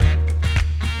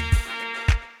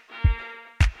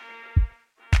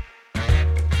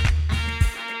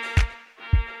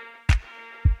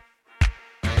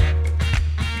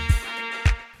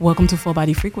Welcome to Full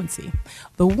Body Frequency,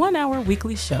 the 1-hour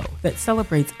weekly show that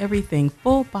celebrates everything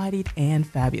full-bodied and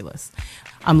fabulous.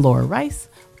 I'm Laura Rice,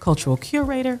 cultural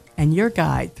curator and your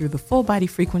guide through the Full Body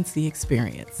Frequency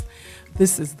experience.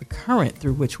 This is the current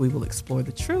through which we will explore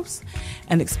the truths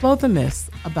and explode the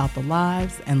myths about the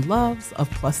lives and loves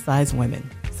of plus-size women.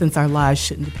 Since our lives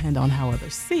shouldn't depend on how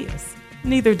others see us,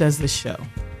 neither does this show.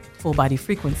 Full Body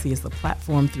Frequency is the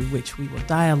platform through which we will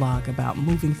dialogue about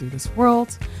moving through this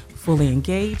world, fully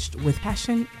engaged with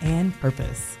passion and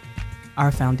purpose.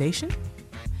 Our foundation?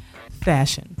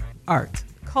 Fashion, art,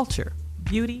 culture,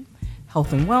 beauty,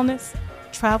 health and wellness,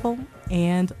 travel,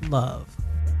 and love.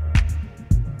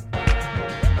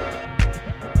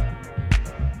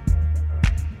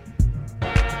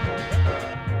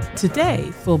 Today,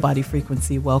 Full Body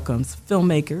Frequency welcomes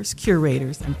filmmakers,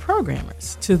 curators, and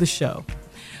programmers to the show.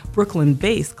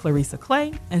 Brooklyn-based Clarissa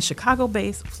Clay and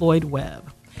Chicago-based Floyd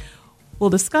Webb. We'll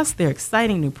discuss their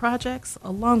exciting new projects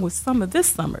along with some of this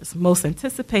summer's most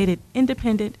anticipated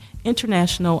independent,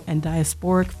 international, and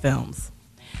diasporic films.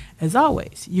 As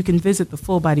always, you can visit the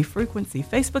Full Body Frequency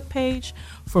Facebook page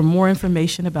for more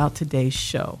information about today's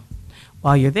show.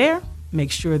 While you're there,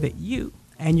 make sure that you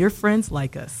and your friends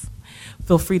like us.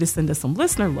 Feel free to send us some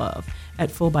listener love at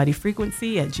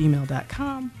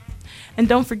fullbodyfrequency@gmail.com. And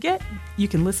don't forget, you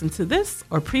can listen to this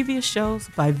or previous shows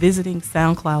by visiting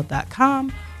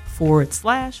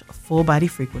soundcloud.com/Full Body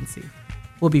Frequency.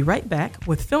 We'll be right back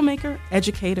with filmmaker,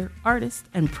 educator, artist,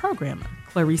 and programmer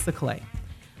Clarissa Clay.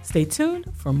 Stay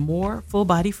tuned for more Full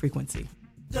Body Frequency.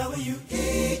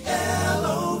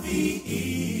 WELOVE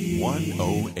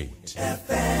 108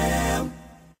 FM.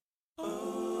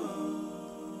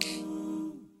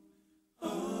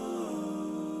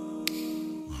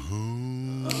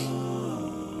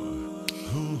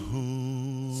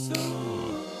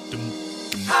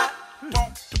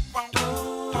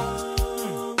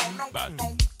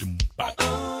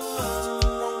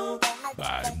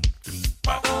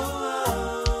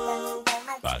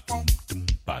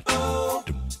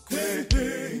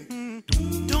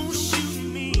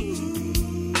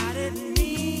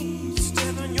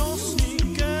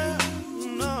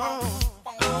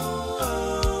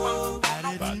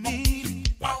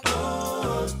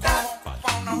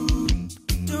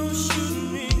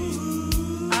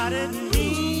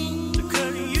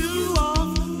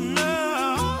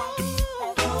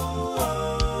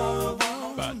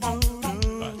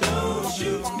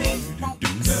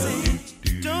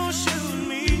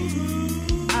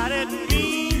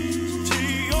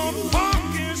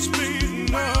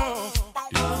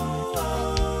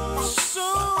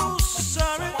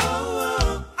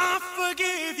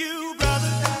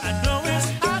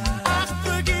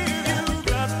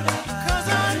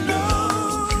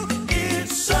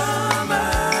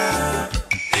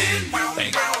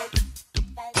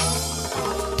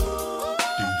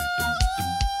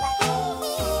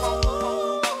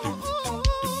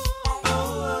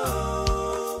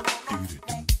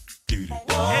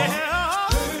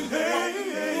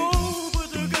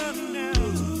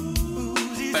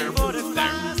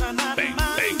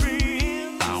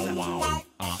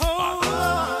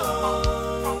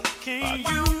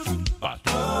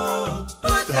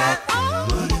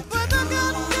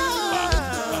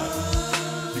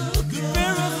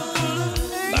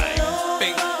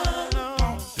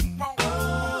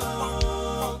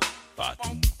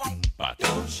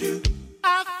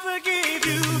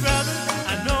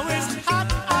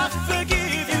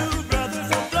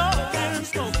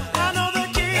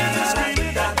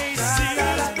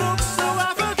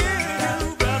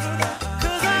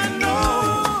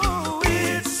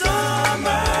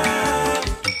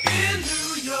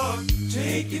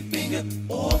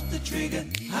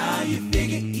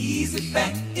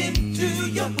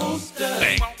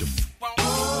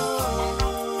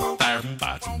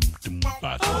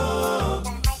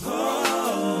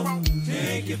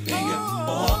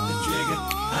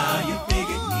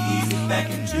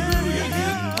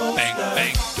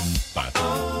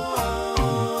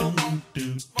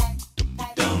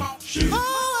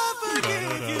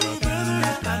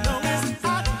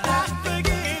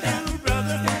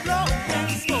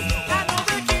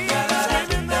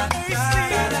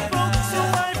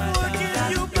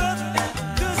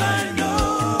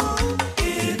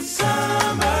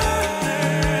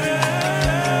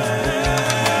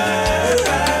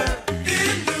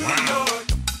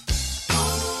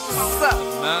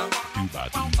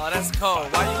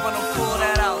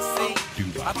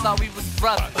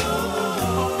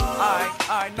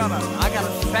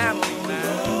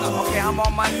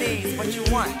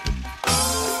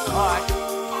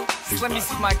 Let me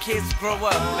see my kids grow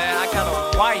up, man. I got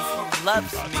a wife who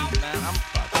loves me, man.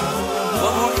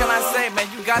 What more can I say, man?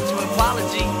 You got your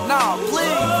apology. No,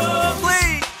 please,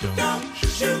 please. Don't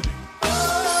shoot.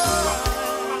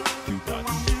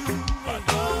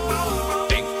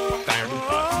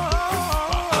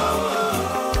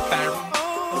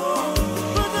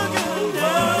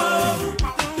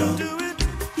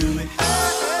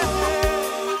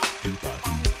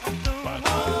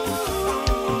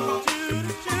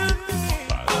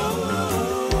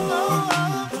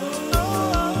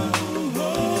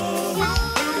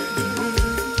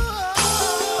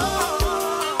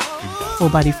 Full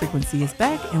Body Frequency is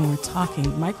back, and we're talking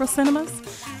microcinemas,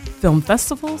 film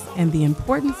festivals, and the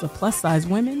importance of plus-size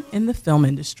women in the film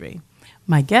industry.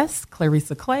 My guest,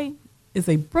 Clarissa Clay, is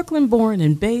a Brooklyn-born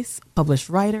and based published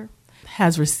writer,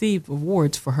 has received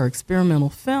awards for her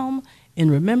experimental film, In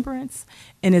Remembrance,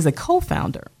 and is a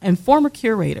co-founder and former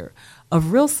curator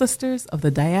of Real Sisters of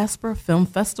the Diaspora Film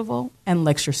Festival and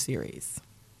Lecture Series.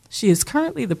 She is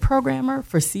currently the programmer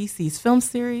for CC's film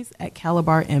series at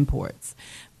Calabar Imports.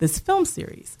 This film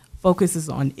series focuses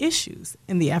on issues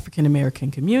in the African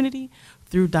American community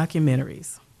through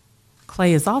documentaries.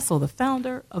 Clay is also the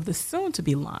founder of the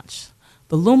soon-to-be-launched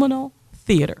The Luminal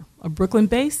Theater, a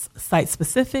Brooklyn-based,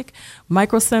 site-specific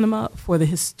microcinema for the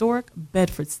historic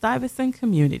Bedford-Stuyvesant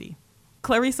community.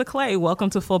 Clarissa Clay,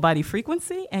 welcome to Full Body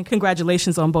Frequency, and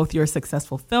congratulations on both your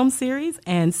successful film series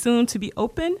and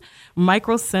soon-to-be-open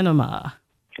microcinema.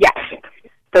 Yes.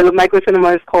 The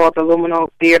microcinema is called The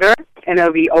Luminal Theater, and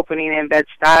it'll be opening in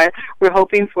Bed-Stuy. We're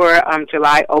hoping for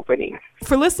July opening.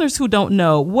 For listeners who don't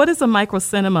know, what is a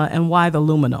microcinema and why the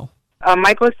Luminal? A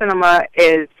microcinema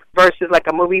is versus like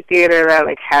a movie theater that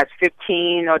like has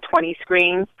 15 or 20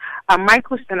 screens. A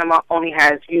microcinema only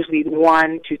has usually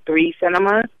 1 to 3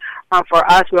 cinemas.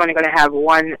 For us, we're only going to have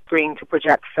 1 screen to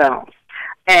project films.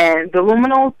 And the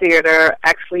Luminal Theater,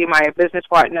 actually my business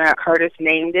partner Curtis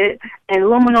named it, and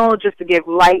Luminal just to give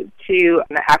light to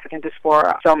the African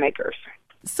diaspora filmmakers.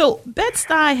 So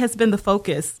Bed-Stuy has been the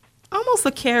focus, almost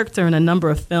a character in a number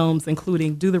of films,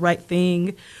 including Do the Right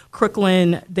Thing,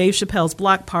 Crooklyn, Dave Chappelle's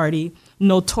Block Party,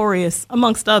 Notorious,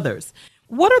 amongst others.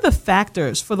 What are the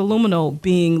factors for the Luminal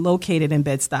being located in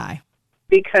Bed-Stuy?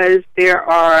 Because there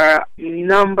are a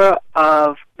number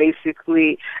of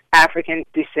basically African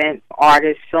descent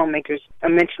artists, filmmakers. I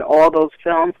mentioned all those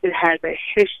films. It has a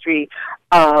history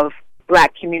of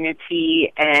Black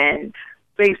community and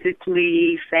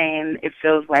basically saying it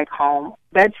feels like home.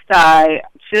 Bed-Stuy,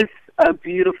 just a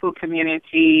beautiful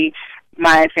community.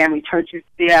 My family churches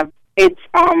there. It's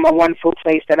a wonderful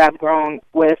place that I've grown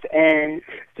with, and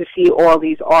to see all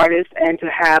these artists and to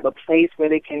have a place where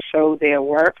they can show their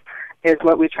work is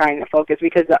what we're trying to focus,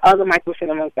 because the other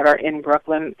microcinemas that are in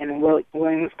Brooklyn and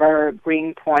Williamsburg,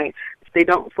 Greenpoint, they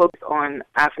don't focus on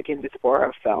African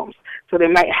diaspora films. So they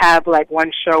might have like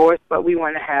 1 show, but we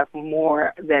want to have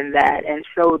more than that and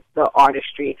show the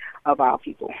artistry of our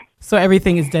people. So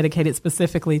everything is dedicated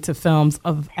specifically to films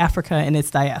of Africa and its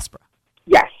diaspora?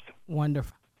 Yes.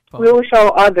 Wonderful. We will show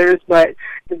others, but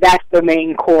that's the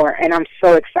main core, and I'm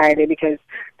so excited because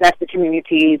that's the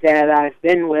community that I've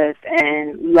been with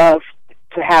and love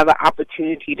to have an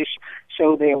opportunity to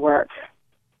show their work.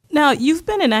 Now, you've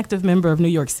been an active member of New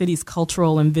York City's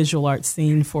cultural and visual arts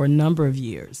scene for a number of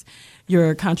years.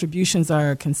 Your contributions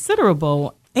are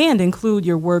considerable and include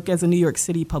your work as a New York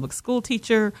City public school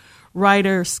teacher,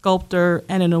 writer, sculptor,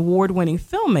 and an award-winning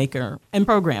filmmaker and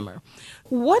programmer.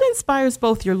 What inspires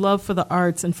both your love for the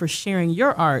arts and for sharing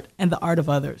your art and the art of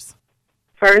others?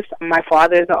 First, my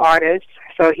father is an artist,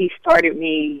 so he started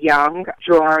me young,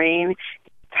 drawing.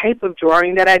 The type of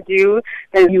drawing that I do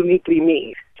is uniquely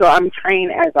me. So I'm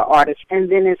trained as an artist. And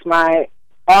then it's my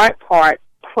art part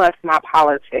plus my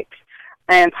politics.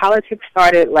 And politics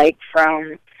started like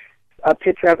from a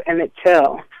picture of Emmett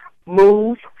Till.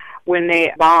 Move, when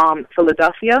they bombed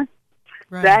Philadelphia.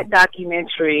 Right. That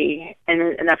documentary,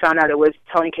 and I found out it was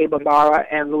Tony K. Bambara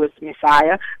and Louis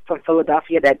Messiah from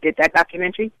Philadelphia that did that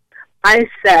documentary. I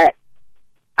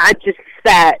just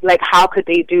sat, like, how could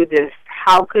they do this?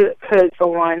 How could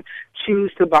someone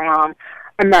choose to bomb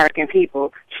American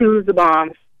people, choose to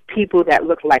bomb people that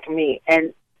look like me?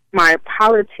 And my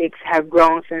politics have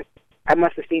grown since I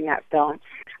must have seen that film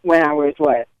when I was,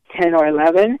 10 or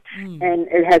 11, and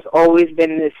it has always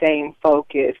been the same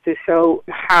focus to show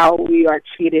how we are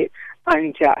treated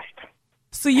unjust.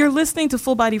 So you're listening to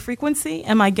Full Body Frequency,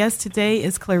 and my guest today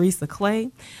is Clarissa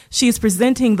Clay. She is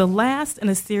presenting the last in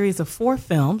a series of 4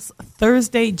 films,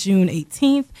 Thursday, June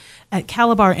 18th, at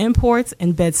Calabar Imports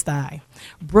in Bed-Stuy,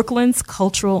 Brooklyn's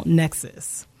cultural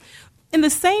nexus. In the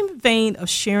same vein of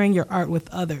sharing your art with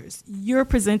others, you're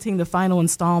presenting the final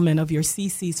installment of your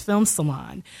CC's Film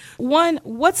Salon. One,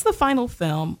 what's the final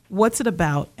film? What's it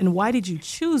about? And why did you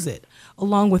choose it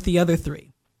along with the other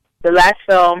three? The last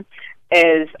film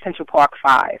is Central Park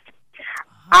 5.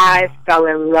 I fell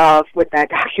in love with that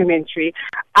documentary.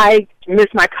 I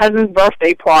missed my cousin's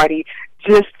birthday party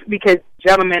just because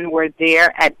gentlemen were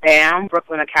there at BAM,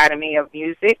 Brooklyn Academy of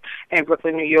Music in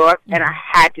Brooklyn, New York, and I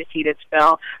had to see this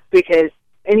film because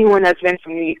anyone that's been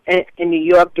in New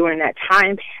York during that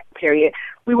time period,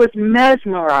 we was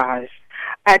mesmerized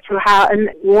as to how, and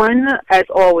one, as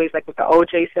always, like with the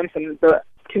O.J. Simpson, the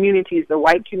communities, the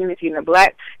white community and the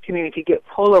black community get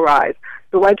polarized.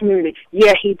 The white community,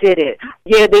 yeah, he did it.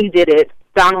 Yeah, they did it.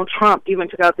 Donald Trump even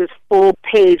took out this full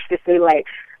page to say, like,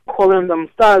 calling them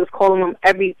thugs, calling them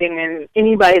everything, and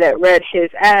anybody that read his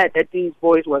ad that these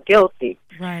boys were guilty.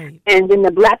 Right. And then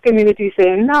the black community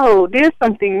saying, no, there's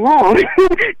something wrong.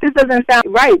 This doesn't sound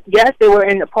right. Yes, they were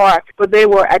in the park, but they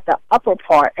were at the upper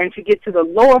part. And to get to the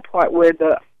lower part where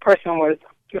the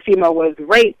female was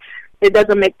raped, it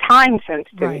doesn't make time sense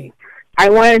to me. I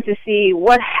wanted to see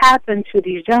what happened to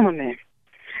these gentlemen.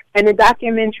 And the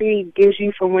documentary gives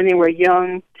you from when they were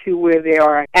young to where they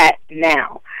are at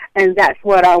now. And that's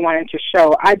what I wanted to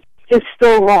show. It's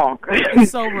so wrong.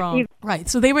 It's so wrong. Right.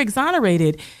 So they were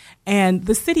exonerated, and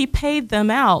the city paid them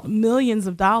out millions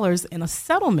of dollars in a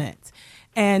settlement.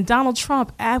 And Donald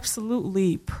Trump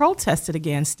absolutely protested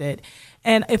against it.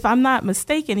 And if I'm not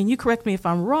mistaken, and you correct me if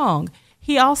I'm wrong,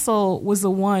 he also was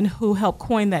the one who helped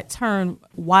coin that term,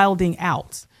 wilding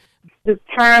out. The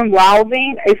term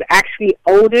wilding is actually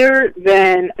older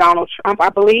than Donald Trump, I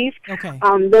believe. Okay.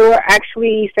 They were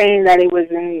actually saying that it was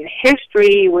in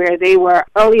history where they were,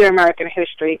 earlier American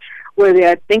history, where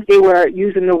I think they were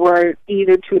using the word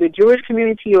either to the Jewish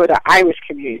community or the Irish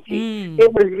community.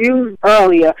 It was used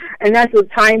earlier, and that's a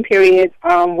time period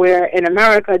where in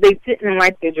America they didn't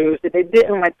like the Jews, they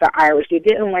didn't like the Irish, they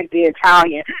didn't like the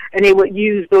Italian, and they would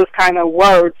use those kind of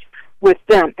words with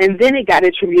them, and then it got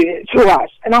attributed to us.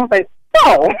 And I was like,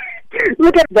 oh,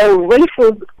 look at the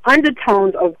racial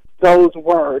undertones of those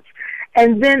words.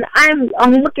 And then I'm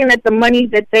looking at the money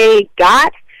that they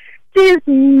got. There's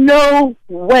no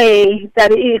way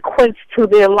that it equates to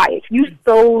their life. You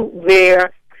stole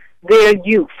their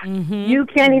youth. Mm-hmm. You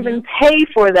can't even pay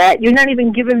for that. You're not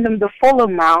even giving them the full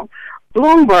amount.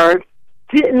 Bloomberg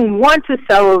didn't want to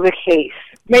settle the case.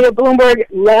 Mayor Bloomberg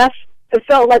left. It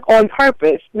felt like on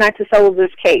purpose not to settle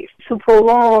this case, to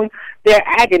prolong their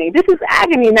agony. This is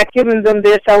agony not giving them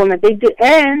their settlement. They did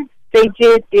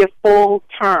their full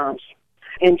terms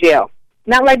in jail.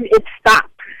 Not like it stopped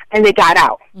and they got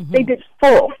out. Mm-hmm. They did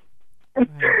full.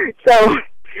 Right. So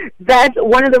that's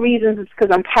one of the reasons is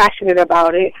because I'm passionate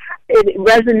about it. It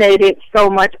resonated so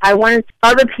much. I wanted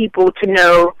other people to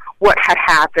know what had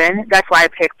happened. That's why I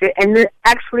picked it. And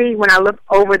actually, when I looked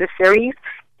over the series,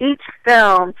 each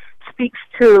film speaks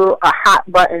to a hot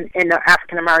button in the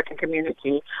African American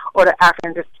community or the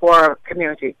African diaspora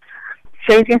community.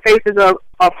 Changing Faces of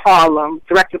Harlem,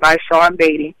 directed by Sean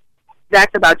Beatty,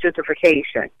 that's about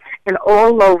gentrification. And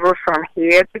all over from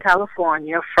here to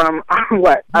California, from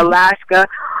Alaska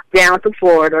down to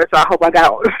Florida, so I hope I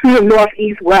got north,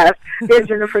 east, west, there's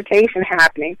gentrification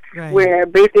happening, right, where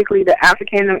basically the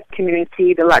African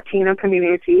community, the Latino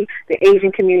community, the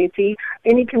Asian community,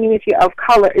 any community of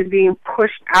color is being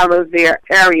pushed out of their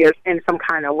areas in some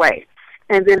kind of way.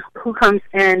 And then who comes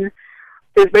in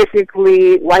is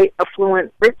basically white,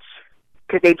 affluent, rich,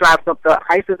 because they drive up the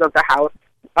prices of the house.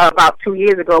 About 2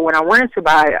 years ago, when I wanted to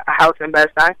buy a house in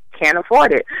Bed-Stuy, can't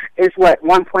afford it. It's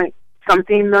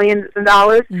 $1.something million,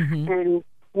 mm-hmm. And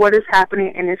what is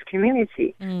happening in this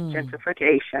community?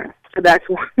 Gentrification. So that's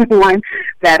one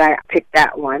that I picked.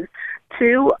 That one.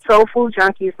 2, Soul Food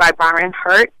Junkies by Byron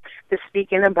Hurt is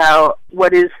speaking about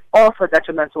what is also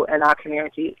detrimental in our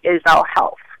community is our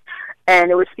health,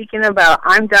 and it was speaking about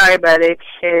I'm diabetic.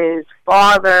 His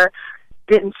father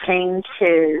didn't change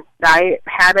his diet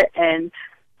habit and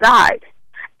died.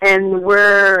 And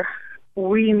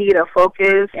we need a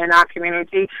focus in our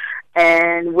community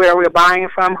and where we're buying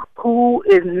from, who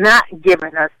is not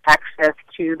giving us access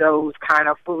to those kind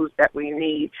of foods that we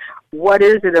need. What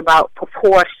is it about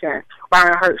proportion?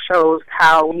 Byron Hurt shows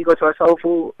how when you go to a soul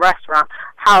food restaurant,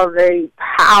 how they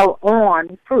pile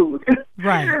on food.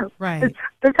 Right.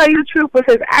 To tell you the truth, with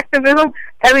his activism,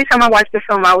 every time I watch the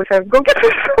film, I always say, go get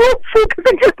the soul food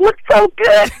because it just looks so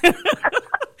good.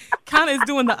 Kind of is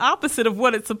doing the opposite of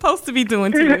what it's supposed to be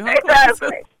doing to you. Huh?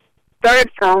 Exactly.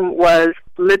 Third film was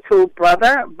Little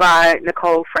Brother by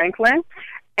Nicole Franklin,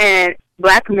 and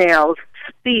black males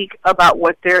speak about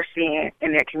what they're seeing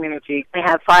in their community. They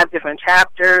have 5 different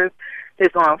chapters.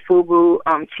 It's on FUBU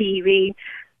TV,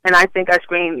 and I think I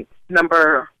screened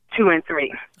number 2 and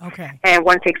 3. Okay. And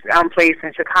one takes place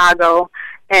in Chicago,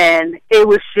 and it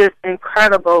was just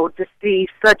incredible to see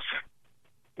such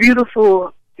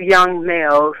beautiful young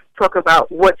males talk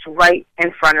about what's right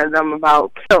in front of them,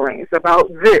 about killings,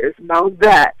 about this, about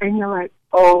that, and you're like,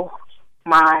 oh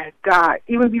my God.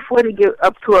 Even before they get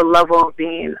up to a level of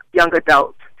being young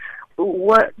adults,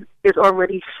 what is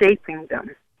already shaping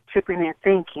them, shaping their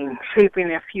thinking, shaping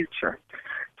their future.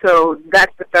 So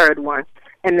that's the third one.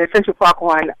 And the Central Park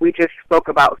one we just spoke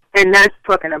about. And that's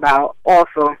talking about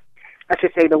also, I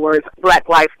should say the words, Black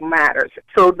Life Matters.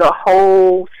 So the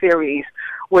whole series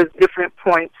was different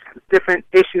points, different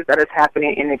issues that is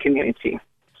happening in the community.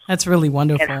 That's really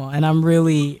wonderful. And I'm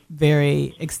really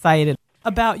very excited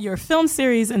about your film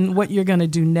series and what you're going to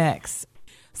do next.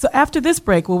 So after this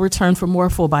break, we'll return for more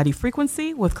Full Body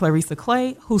Frequency with Clarissa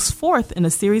Clay, whose 4th in a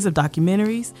series of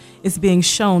documentaries is being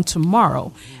shown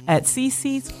tomorrow at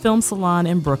CC's Film Salon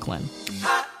in Brooklyn.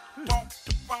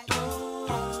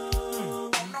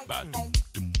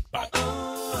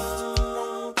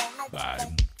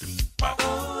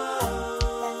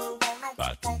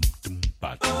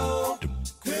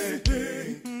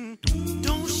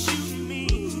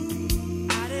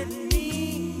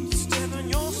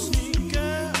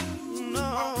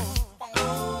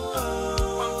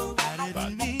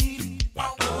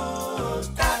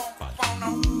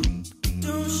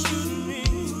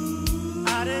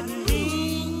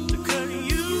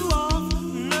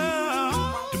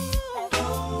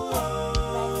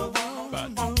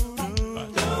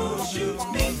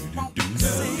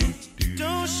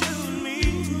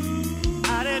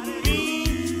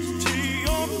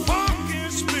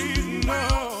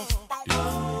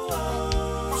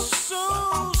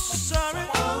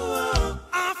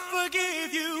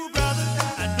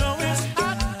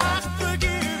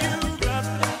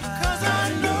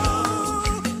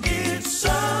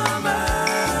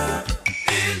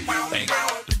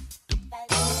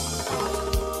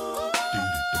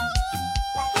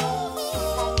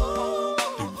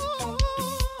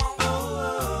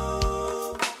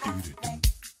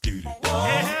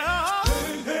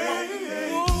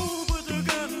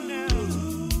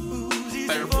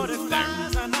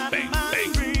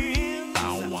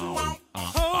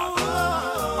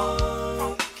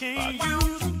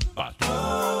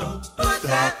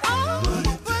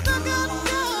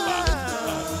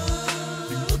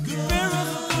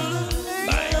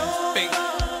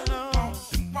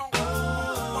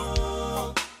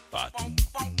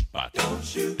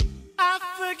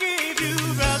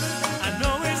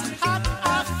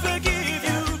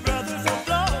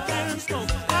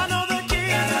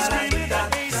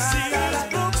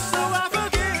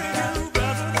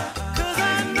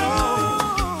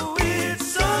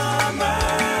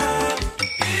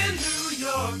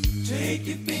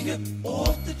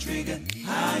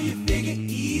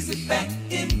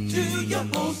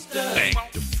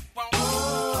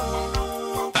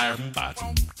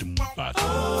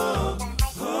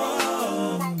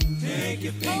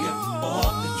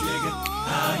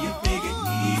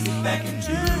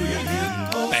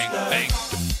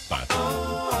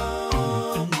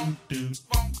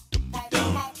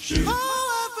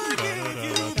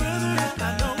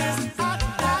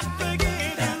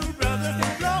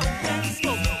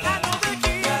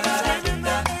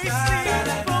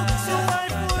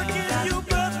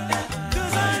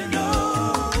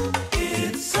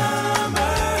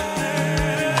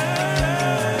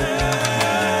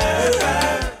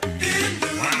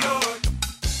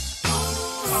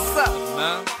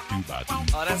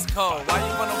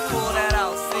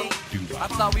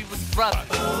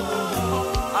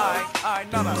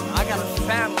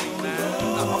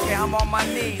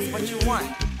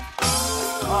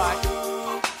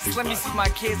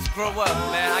 Kids grow up,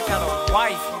 man. I got a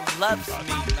wife who loves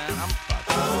me, man.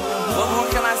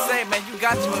 What can I say, man? You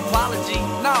got your apology.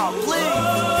 No,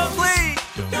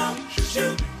 please. Don't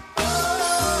shoot.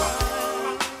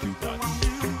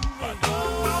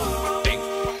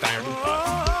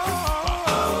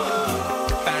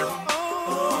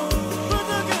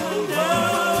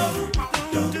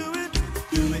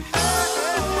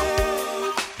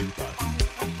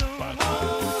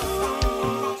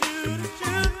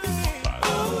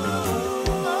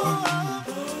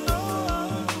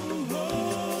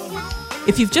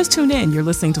 If you've just tuned in, you're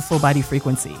listening to Full Body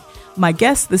Frequency. My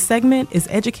guest this segment is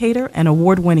educator and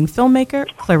award-winning filmmaker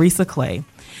Clarissa Clay.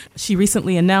 She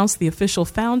recently announced the official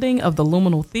founding of the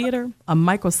Luminal Theater, a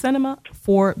microcinema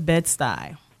for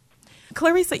Bed-Stuy.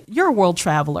 Clarissa, you're a world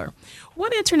traveler.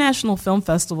 What international film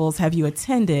festivals have you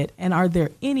attended, and are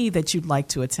there any that you'd like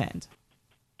to attend?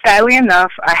 Sadly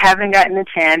enough, I haven't gotten a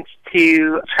chance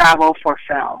to travel for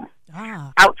film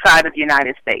outside of the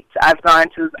United States. I've gone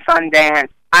to Sundance.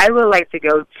 I would like to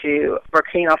go to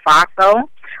Burkina Faso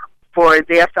for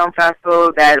their film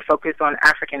festival that focuses on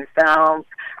African films.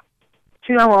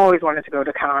 I always wanted to go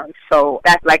to Cannes, so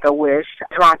that's like a wish.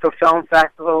 Toronto Film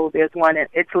Festival, there's one in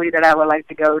Italy that I would like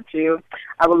to go to.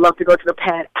 I would love to go to the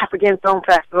Pan-African Film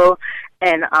Festival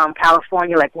in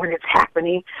California, like when it's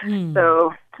happening.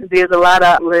 So there's a lot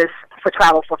of lists for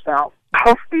travel for film.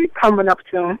 Hopefully coming up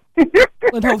soon.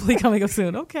 But hopefully coming up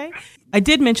soon. Okay. I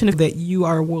did mention that you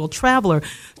are a world traveler.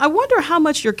 I wonder how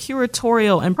much your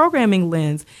curatorial and programming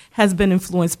lens has been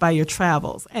influenced by your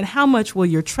travels, and how much will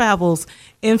your travels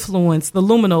influence the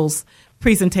Luminals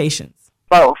presentations?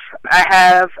 Both. I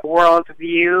have world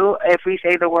view. If we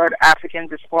say the word African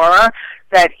diaspora,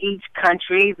 that each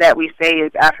country that we say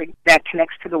is that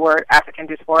connects to the word African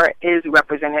diaspora is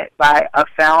represented by a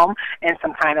film in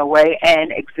some kind of way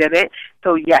and exhibit.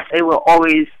 So yes, it will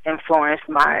always influence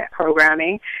my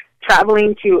programming.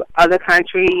 Traveling to other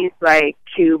countries like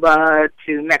Cuba,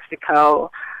 to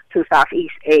Mexico, to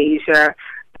Southeast Asia,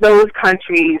 those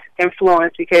countries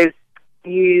influence because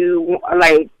you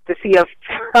like to see a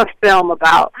film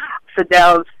about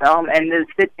Fidel's film and to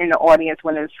sit in the audience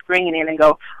when it's screening and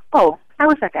go, oh, I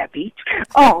was at that beach.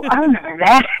 Oh, I remember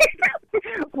that.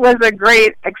 Was a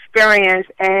great experience,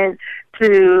 and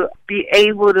to be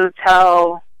able to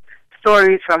tell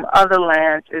stories from other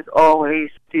lands is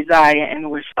always desire and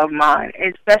wish of mine.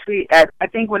 Especially I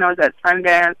think when I was at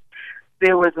Sundance,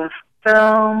 there was a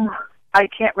film, I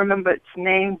can't remember its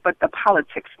name, but the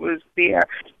politics was there.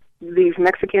 These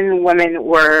Mexican women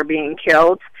were being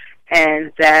killed,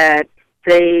 and that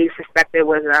they suspected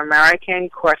was an American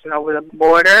crossing over the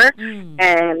border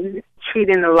and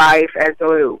treating the life as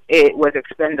though it was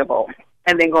expendable,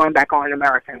 and then going back on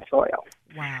American soil.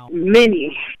 Wow.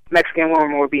 Many Mexican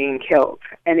women were being killed,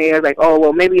 and they were like, oh,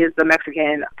 well, maybe it's the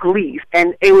Mexican police.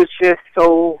 And it was just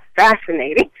so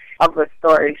fascinating of a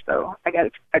story, so I got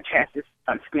a chance to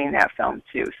screen that film,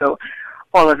 too. So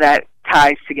all of that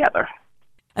ties together.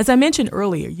 As I mentioned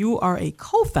earlier, you are a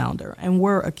co-founder and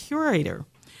were a curator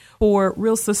for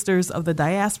Real Sisters of the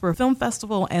Diaspora Film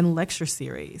Festival and Lecture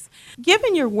Series.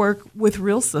 Given your work with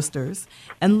Real Sisters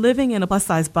and living in a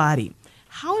plus-size body,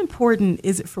 how important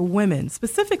is it for women,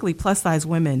 specifically plus-size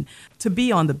women, to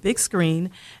be on the big screen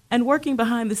and working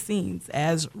behind the scenes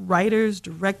as writers,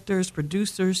 directors,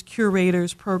 producers,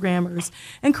 curators, programmers,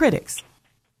 and critics?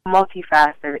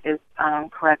 Multifaceted is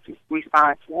correct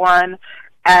response. One,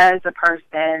 as a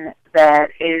person that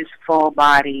is full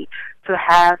body, to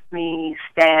have me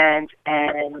stand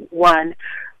and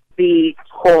be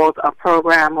called a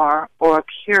programmer or a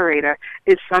curator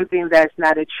is something that's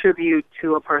not a tribute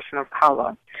to a person of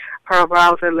color. Her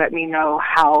browser let me know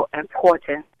how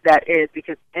important that is,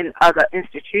 because in other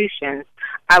institutions,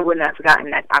 I wouldn't have gotten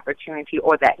that opportunity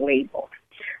or that label.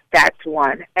 That's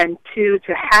one. And two,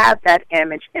 to have that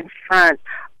image in front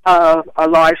of a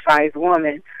large-sized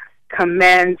woman,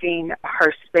 commanding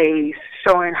her space,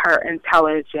 showing her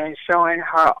intelligence, showing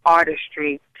her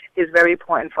artistry is very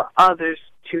important for others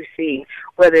to see,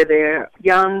 whether they're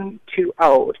young to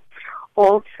old.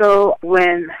 Also,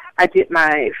 when I did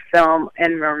my film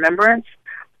In Remembrance,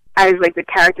 I was like the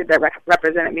character that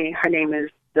represented me. Her name is,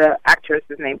 the actress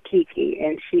is named Kiki,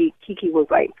 and Kiki was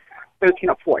like 13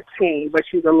 or 14, but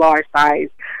she's a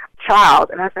large-sized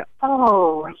child. And I said,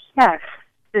 oh, yes,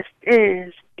 this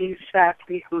is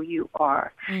exactly who you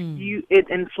are. It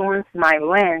influenced my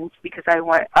lens because I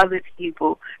want other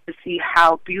people to see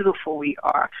how beautiful we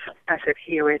are. I said,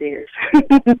 here it is.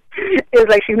 It's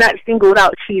like she's not singled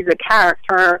out. She's a character.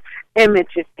 Her image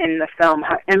is in the film.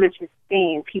 Her image is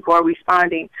seen. People are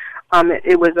responding.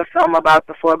 It was a film about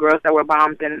the 4 girls that were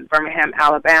bombed in Birmingham,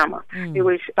 Alabama. It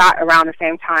was shot around the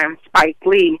same time Spike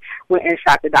Lee went and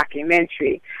shot the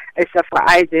documentary. Except for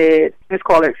it's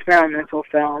called an experimental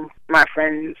film. My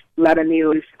friend Letta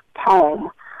Mew's poem.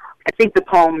 I think the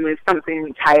poem is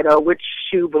something titled, Which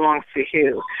Shoe Belongs to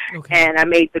Who? Okay. And I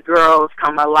made the girls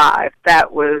come alive.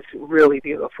 That was really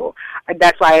beautiful.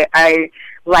 That's why I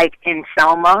like in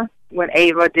Selma, when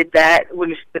Ava did that,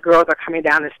 when the girls are coming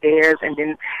down the stairs and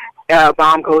then a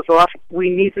bomb goes off, we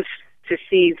need to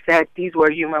see that these were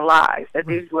human lives, that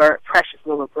these were precious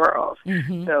little girls.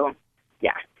 So,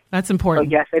 yeah. That's important.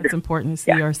 So, yes, it's important to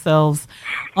see ourselves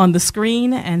on the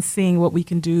screen and seeing what we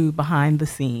can do behind the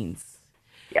scenes.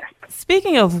 Yes.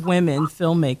 Speaking of women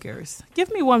filmmakers,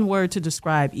 give me one word to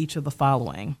describe each of the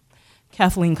following.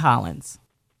 Kathleen Collins.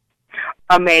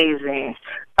 Amazing.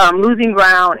 Losing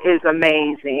Ground is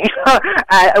amazing.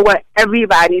 I want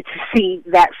everybody to see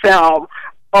that film.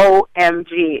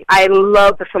 OMG. I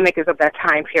love the filmmakers of that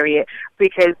time period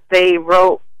because they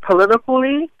wrote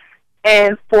politically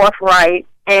and forthright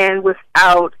and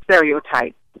without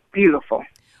stereotype. Beautiful.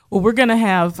 Well, we're going to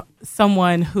have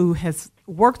someone who has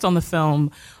worked on the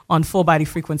film on Full Body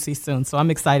Frequency soon, so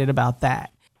I'm excited about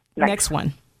that. Nice. Next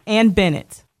one, Ann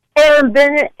Bennett. Ann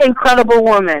Bennett, incredible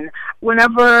woman.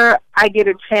 Whenever I get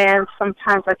a chance,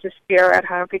 sometimes I just stare at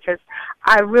her because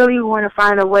I really want to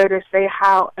find a way to say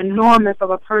how enormous of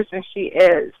a person she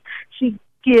is. She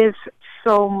gives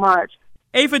so much.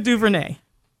 Ava DuVernay.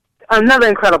 Another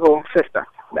incredible sister.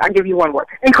 I'll give you one word.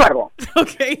 Incredible.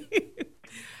 Okay.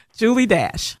 Julie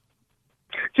Dash.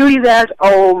 Julie Dash,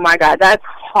 oh my God, that's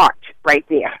heart right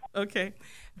there. Okay.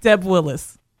 Deb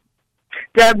Willis.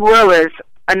 Deb Willis,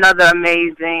 another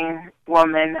amazing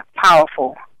woman,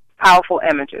 powerful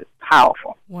images,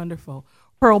 powerful. Wonderful.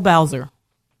 Pearl Bowser.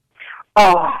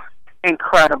 Oh,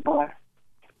 incredible.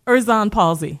 Erzan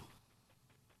Palsy.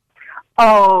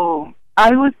 Oh,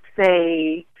 I would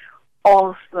say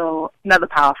also another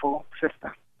powerful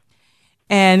sister.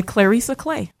 And Clarissa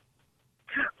Clay.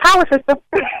 Power sister.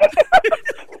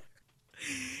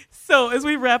 So as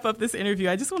we wrap up this interview,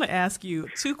 I just want to ask you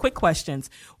 2 quick questions.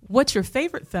 What's your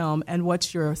favorite film and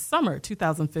what's your summer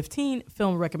 2015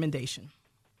 film recommendation?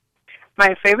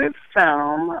 My favorite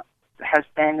film has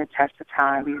been The Test of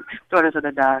Time, Daughters of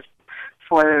the Dust,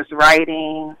 for its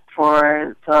writing,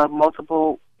 for the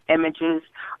multiple images,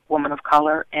 woman of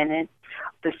color in it,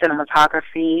 the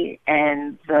cinematography,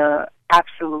 and the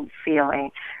absolute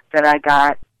feeling that I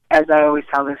got as I always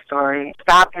tell this story.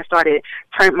 Stopped and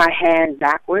turned my hand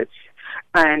backwards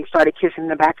and started kissing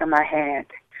the back of my hand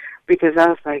because I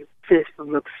was like, this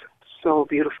looks so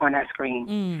beautiful on that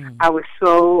screen. I was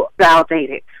so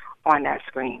validated on that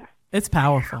screen. It's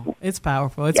powerful. It's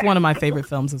powerful. It's one of my favorite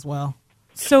films as well.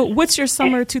 So what's your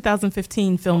summer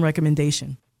 2015 film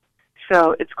recommendation?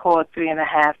 So it's called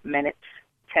 3.5 Minutes,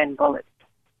 10 Bullets.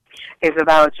 It's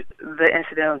about the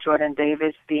incident of Jordan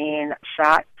Davis being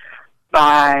shot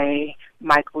by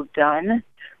Michael Dunn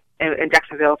in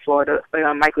Jacksonville, Florida.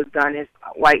 Michael Dunn is a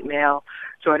white male,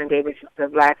 Jordan Davis is a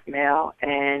black male,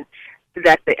 and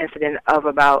that's the incident of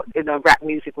about, rap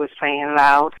music was playing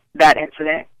loud, that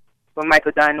incident, when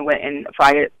Michael Dunn went and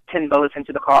fired 10 bullets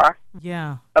into the car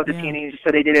of the teenagers.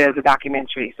 So they did it as a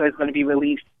documentary. So it's going to be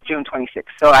released June 26th.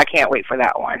 So I can't wait for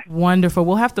that one. Wonderful.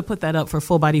 We'll have to put that up for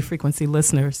Full Body Frequency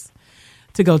listeners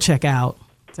to go check out.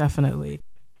 Definitely.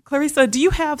 Clarissa, do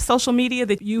you have social media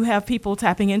that you have people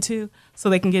tapping into so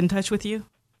they can get in touch with you?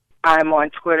 I'm on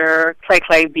Twitter,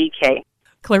 ClayBK.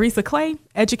 Clarissa Clay,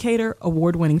 educator,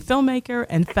 award-winning filmmaker,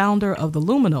 and founder of The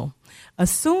Luminal, a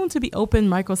soon-to-be-open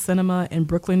micro-cinema in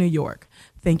Brooklyn, New York.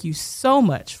 Thank you so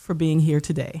much for being here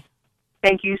today.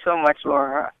 Thank you so much,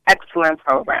 Laura. Excellent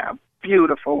program.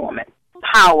 Beautiful woman.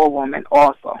 Power woman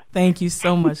also. Thank you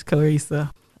so much,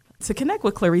 Clarissa. To connect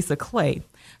with Clarissa Clay,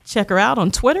 check her out on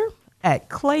Twitter at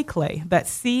ClayClay.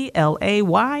 That's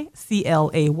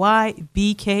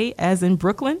ClayClayBK as in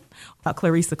Brooklyn.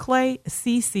 Clarissa Clay,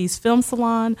 CC's Film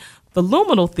Salon, the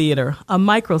Luminal Theater, a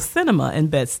micro cinema in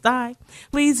Bed-Stuy.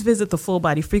 Please visit the Full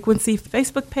Body Frequency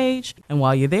Facebook page. And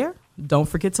while you're there, don't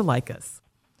forget to like us.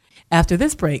 After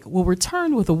this break, we'll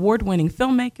return with award-winning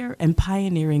filmmaker and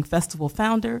pioneering festival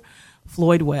founder,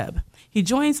 Floyd Webb. He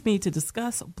joins me to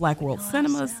discuss Black World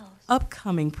Cinema's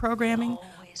upcoming programming,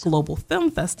 global film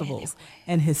festivals,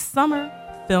 and his summer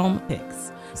film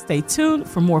picks. Stay tuned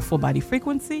for more Full Body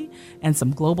Frequency and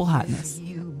some global hotness.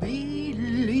 You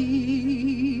believe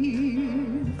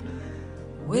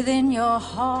within your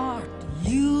heart,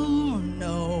 you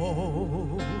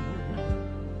know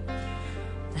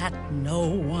that no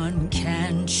one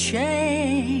can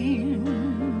change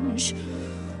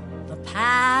the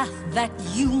path that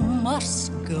you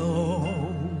must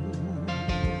go.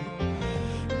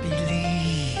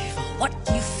 Believe what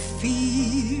you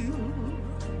feel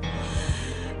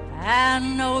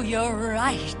and know you're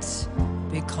right,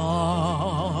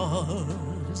 because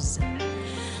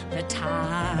the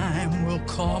time will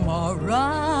come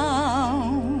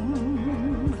around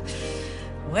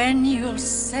when you'll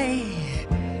say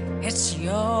it's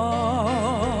yours.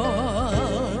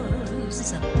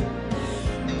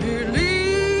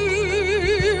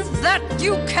 Believe that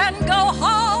you can go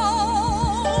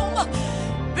home.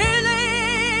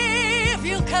 Believe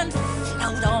you can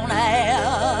float on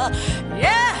air.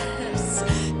 Yes,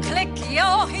 click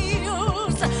your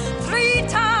heels 3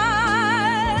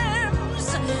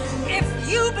 times if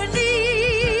you believe.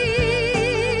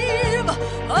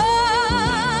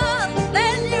 Oh,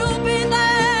 then you'll be there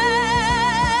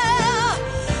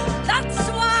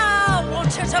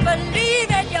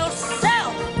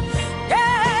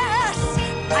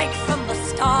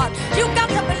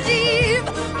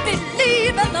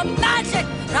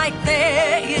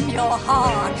say in your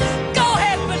heart. Go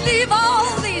ahead, believe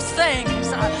all these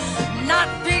things, not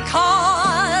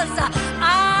because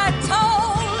I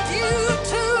told you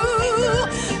to.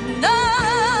 No,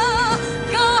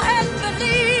 go ahead,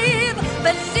 believe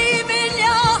in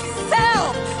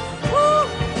yourself. Woo,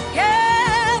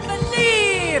 yeah,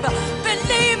 believe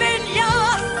in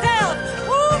yourself.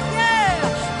 Woo, yeah,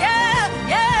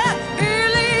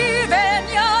 believe in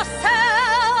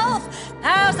yourself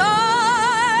as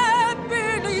I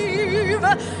believe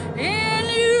in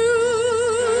you.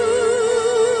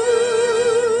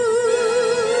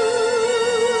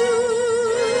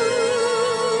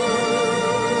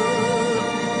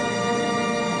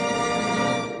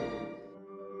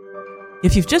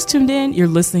 If you've just tuned in, you're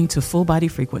listening to Full Body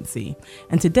Frequency.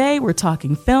 And today we're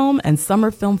talking film and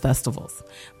summer film festivals.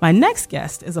 My next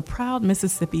guest is a proud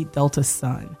Mississippi Delta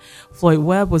son. Floyd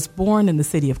Webb was born in the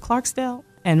city of Clarksdale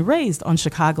and raised on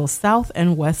Chicago's south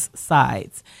and west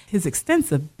sides. His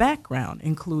extensive background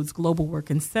includes global work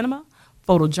in cinema,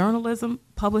 photojournalism,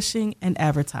 publishing, and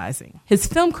advertising. His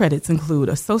film credits include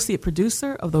associate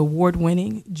producer of the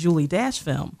award-winning Julie Dash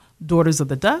film, Daughters of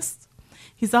the Dust.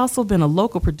 He's also been a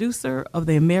local producer of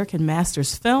the American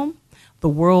Masters film, The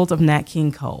World of Nat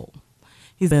King Cole.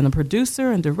 He's been a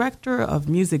producer and director of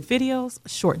music videos,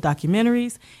 short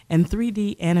documentaries, and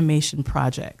 3D animation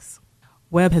projects.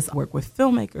 Webb has worked with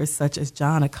filmmakers such as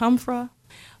John Akomfrah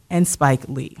and Spike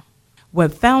Lee.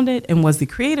 Webb founded and was the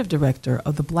creative director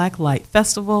of the Blacklight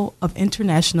Festival of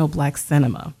International Black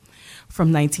Cinema.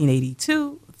 From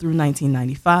 1982 through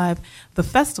 1995, the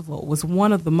festival was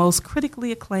one of the most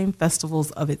critically acclaimed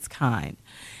festivals of its kind.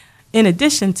 In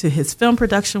addition to his film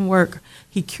production work,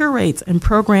 he curates and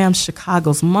programs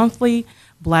Chicago's monthly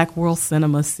Black World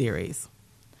Cinema series.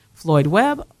 Floyd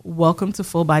Webb, welcome to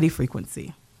Full Body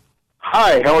Frequency.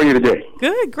 Hi, how are you today?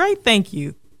 Good, great, thank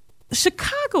you.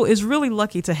 Chicago is really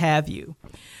lucky to have you.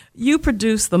 You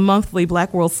produce the monthly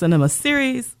Black World Cinema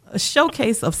series, a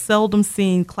showcase of seldom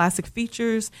seen classic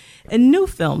features and new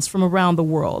films from around the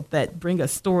world that bring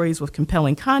us stories with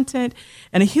compelling content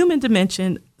and a human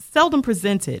dimension seldom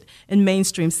presented in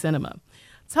mainstream cinema.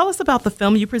 Tell us about the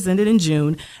film you presented in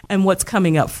June and what's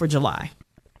coming up for July.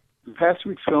 Past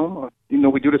week's film,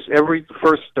 we do this every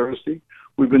first Thursday.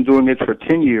 We've been doing it for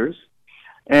 10 years.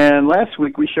 And last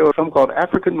week we showed a film called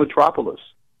African Metropolis,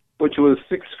 which was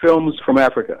 6 films from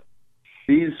Africa.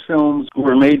 These films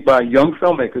were made by young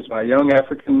filmmakers, by young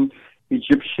African,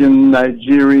 Egyptian,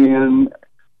 Nigerian,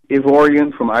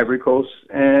 Ivorian from Ivory Coast,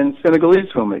 and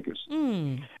Senegalese filmmakers.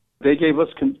 They gave us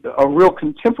a real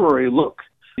contemporary look.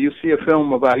 You see a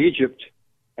film about Egypt,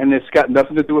 and it's got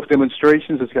nothing to do with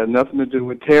demonstrations. It's got nothing to do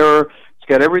with terror. It's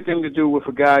got everything to do with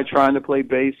a guy trying to play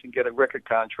bass and get a record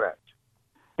contract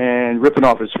and ripping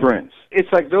off his friends. It's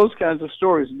like those kinds of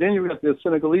stories. Then you've got the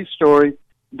Senegalese story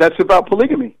that's about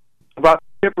polygamy, about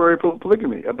contemporary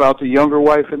polygamy, about the younger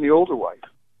wife and the older wife,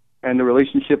 and the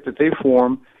relationship that they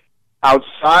form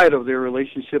outside of their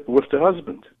relationship with the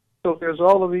husband. So there's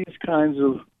all of these kinds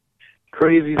of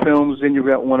crazy films. Then you've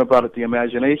got one about The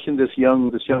Imagination. This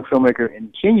young filmmaker in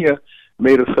Kenya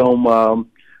made a film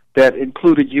that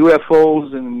included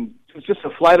UFOs, and it's just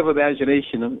a flight of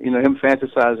imagination, him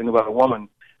fantasizing about a woman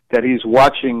that he's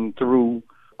watching through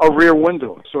a rear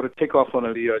window, sort of take off on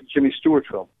the Jimmy Stewart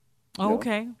film. Oh,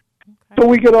 okay. So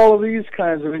we get all of these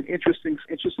kinds of interesting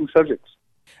subjects.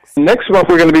 Next month,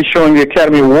 we're going to be showing the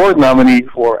Academy Award nominee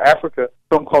for Africa, a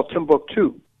film called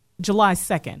Timbuktu. July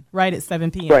 2nd, right at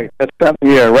 7 p.m. Right,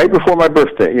 right before my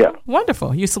birthday, yeah.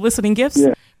 Wonderful. You're soliciting gifts?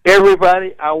 Yeah.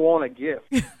 Everybody, I want a gift.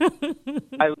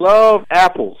 I love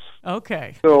apples.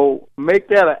 Okay. So make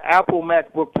that an Apple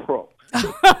MacBook Pro.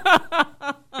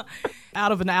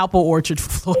 Out of an apple orchard,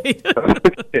 Floyd. Tell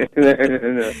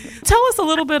us a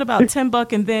little bit about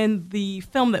Timbuk and then the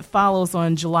film that follows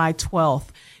on July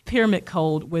 12th, Pyramid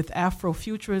Code with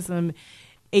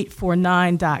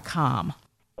Afrofuturism849.com.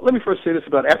 Let me first say this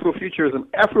about Afrofuturism.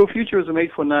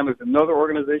 Afrofuturism849 is another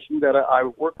organization that I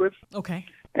work with. Okay.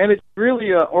 And it's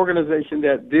really an organization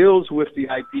that deals with the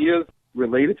ideas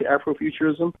related to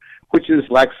Afrofuturism, which is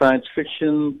Black science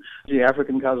fiction, the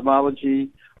African cosmology,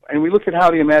 and we look at how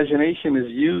the imagination is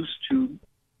used to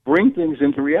bring things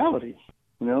into reality.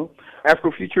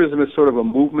 Afrofuturism is sort of a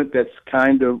movement that's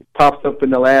kind of popped up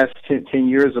in the last 10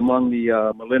 years among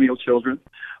the millennial children.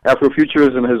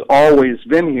 Afrofuturism has always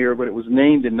been here, but it was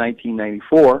named in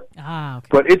 1994. Okay.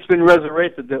 But it's been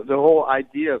resurrected, the whole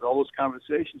idea, all those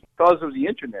conversations, because of the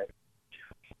Internet.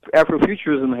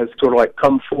 Afrofuturism has sort of like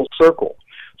come full circle.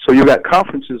 So you've got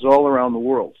conferences all around the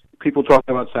world. People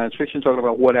talking about science fiction, talking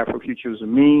about what Afrofuturism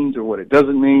means or what it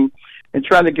doesn't mean, and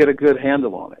trying to get a good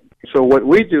handle on it. So what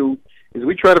we do is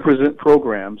we try to present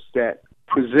programs that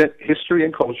present history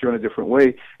and culture in a different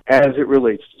way as it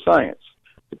relates to science.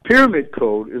 The Pyramid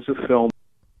Code is a film.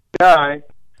 A guy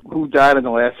who died in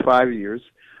the last 5 years,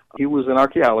 he was an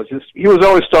archaeologist. He was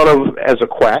always thought of as a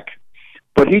quack,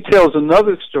 but he tells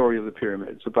another story of the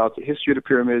pyramids, about the history of the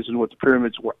pyramids and what the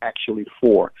pyramids were actually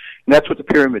for. And that's what the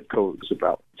Pyramid Code is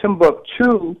about.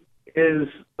 Timbuktu is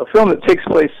a film that takes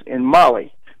place in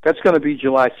Mali. That's going to be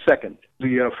July 2nd,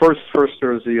 the first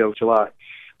Thursday of July.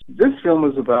 This film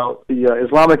is about the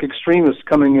Islamic extremists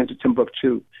coming into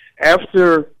Timbuktu.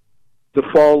 After the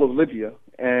fall of Libya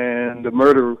and the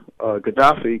murder of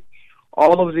Gaddafi,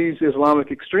 all of these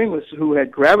Islamic extremists who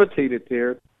had gravitated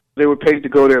there, they were paid to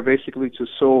go there basically to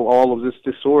sow all of this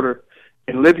disorder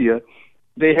in Libya.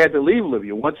 They had to leave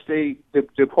Libya. Once they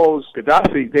deposed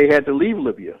Gaddafi, they had to leave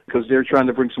Libya because they're trying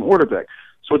to bring some order back.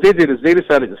 So what they did is they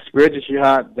decided to spread the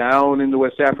jihad down into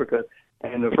West Africa,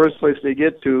 and the first place they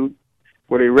get to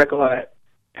where they wreak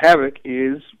havoc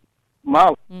is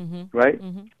Mali, right?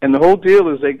 And the whole deal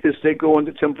is they go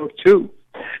into Timbuktu,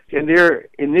 and they're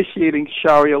initiating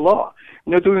Sharia law.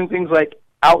 And they're doing things like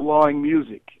outlawing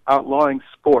music, outlawing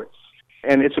sports,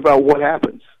 and it's about what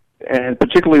happens. And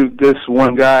particularly this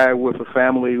one guy with a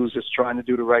family who's just trying to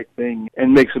do the right thing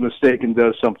and makes a mistake and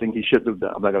does something he shouldn't have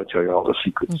done. I'm not going to tell you all the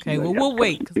secrets. Okay, well, we'll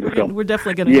wait, because we're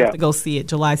definitely going to have to go see it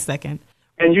July 2nd.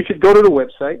 And you should go to the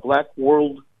website,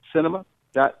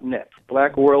 blackworldcinema.net,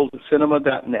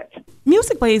 blackworldcinema.net.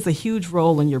 Music plays a huge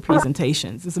role in your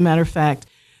presentations. As a matter of fact,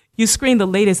 you screen the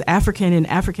latest African and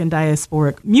African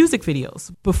diasporic music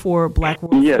videos before Black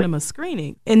World Cinema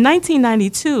screening. In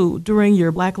 1992, during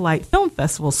your Blacklight Film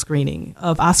Festival screening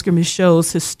of Oscar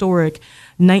Michaud's historic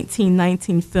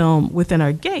 1919 film Within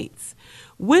Our Gates,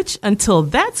 which until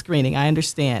that screening, I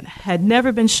understand, had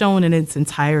never been shown in its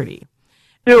entirety.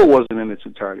 Still wasn't in its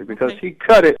entirety because he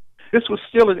cut it. This was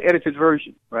still an edited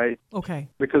version, right? Okay.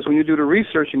 Because when you do the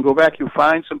research and go back, you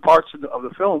find some parts of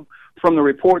the film from the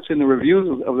reports and the reviews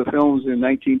of the films in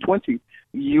 1920.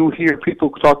 You hear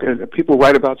people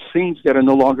write about scenes that are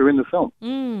no longer in the film.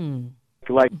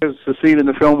 Like there's a scene in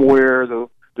the film where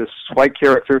this white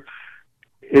character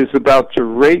is about to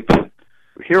rape a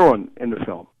heroine in the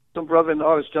film. Some brother in the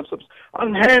audience jumps up,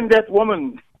 unhand that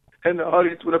woman, and the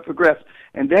audience would have progressed.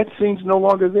 And that scene's no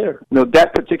longer there.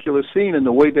 That particular scene and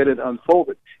the way that it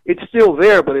unfolded, it's still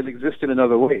there, but it exists in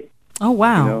another way. Oh,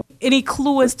 wow. Any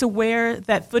clue as to where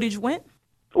that footage went?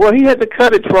 Well, he had to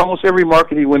cut it for almost every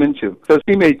market he went into because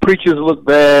he made preachers look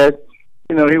bad.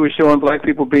 He was showing black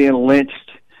people being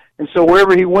lynched. And so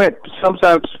wherever he went,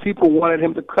 sometimes people wanted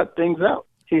him to cut things out.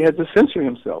 He had to censor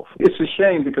himself. It's a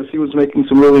shame because he was making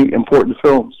some really important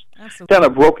films. Absolutely. Kind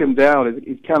of broke him down.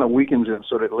 It kind of weakens him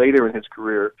so that later in his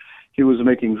career, he was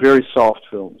making very soft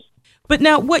films. But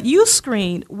now what you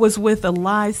screened was with a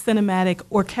live cinematic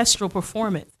orchestral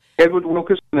performance. Edward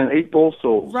Wilkerson and Eight Bowl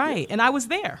Souls. Right, and I was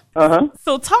there.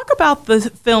 So talk about the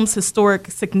film's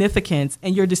historic significance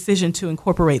and your decision to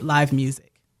incorporate live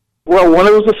music. Well, one,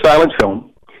 it was a silent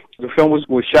film. The film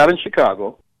was shot in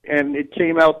Chicago, and it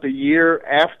came out the year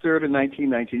after the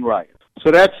 1919 riots. So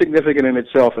that's significant in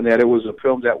itself in that it was a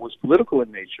film that was political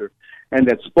in nature and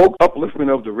that spoke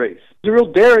upliftment of the race. It's a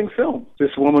real daring film.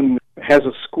 This woman has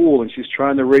a school, and she's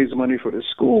trying to raise money for the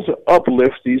school to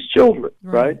uplift these children,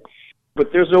 right?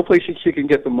 But there's no place she can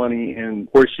get the money in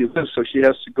where she lives, so she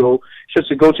has to go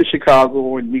to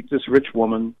Chicago and meet this rich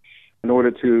woman in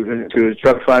order to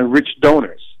try to find rich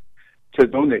donors to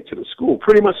donate to the school.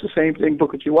 Pretty much the same thing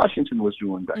Booker T. Washington was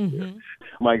doing back there.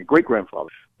 My great-grandfather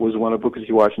was one of Booker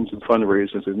T. Washington's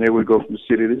fundraisers, and they would go from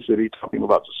city to city talking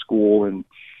about the school and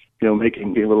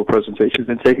making little presentations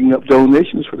and taking up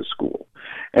donations for the school.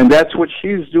 And that's what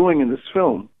she's doing in this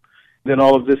film. Then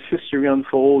all of this history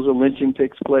unfolds, a lynching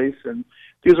takes place, and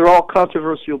these are all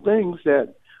controversial things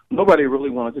that nobody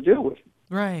really wanted to deal with.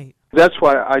 Right. That's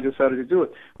why I decided to do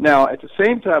it. Now, at the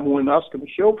same time, when Oscar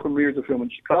Michaud premiered the film in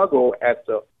Chicago at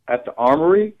the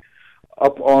Armory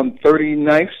up on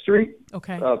 39th Street,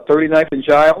 39th and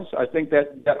Giles, I think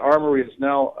that Armory is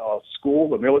now a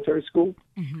school, a military school.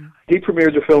 He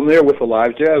premiered the film there with a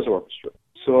live jazz orchestra.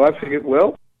 So I figured,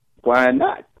 well, why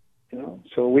not?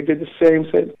 So we did the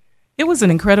same thing. It was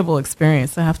an incredible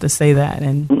experience, I have to say that.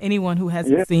 And anyone who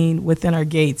hasn't seen Within Our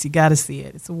Gates, you got to see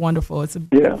it. It's a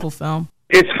beautiful film.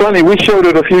 It's funny, we showed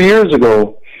it a few years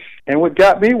ago, and what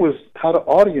got me was how the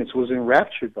audience was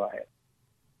enraptured by it.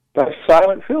 By a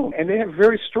silent film, and they had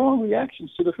very strong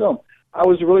reactions to the film. I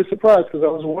was really surprised because I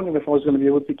was wondering if I was going to be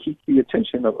able to keep the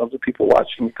attention of the people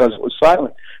watching because it was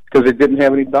silent, because it didn't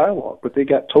have any dialogue, but they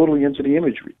got totally into the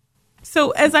imagery.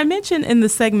 So, as I mentioned in the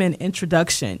segment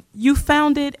introduction, you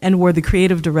founded and were the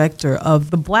creative director of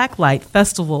the Blacklight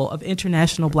Festival of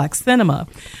International Black Cinema,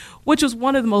 which was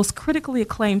one of the most critically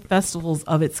acclaimed festivals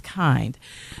of its kind.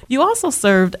 You also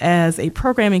served as a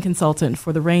programming consultant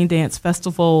for the Raindance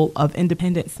Festival of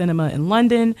Independent Cinema in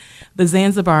London, the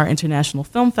Zanzibar International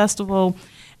Film Festival,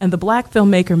 and the Black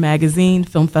Filmmaker Magazine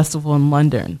Film Festival in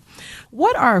London.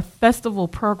 What are festival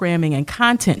programming and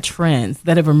content trends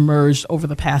that have emerged over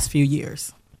the past few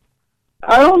years?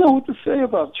 I don't know what to say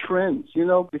about trends,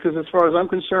 because as far as I'm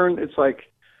concerned, it's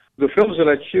like the films that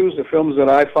I choose, the films that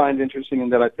I find interesting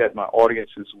and that my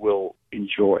audiences will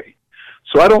enjoy.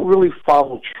 So I don't really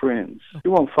follow trends. You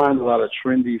won't find a lot of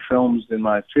trendy films in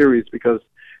my series because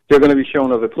they're going to be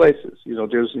shown other places.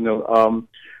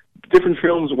 Different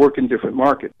films work in different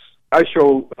markets. I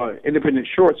show independent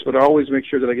shorts, but I always make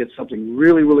sure that I get something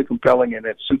really, really compelling and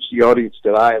that suits the audience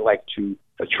that I like to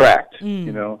attract,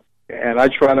 And I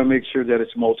try to make sure that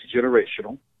it's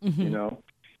multi-generational,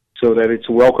 so that it's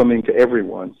welcoming to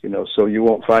everyone, So you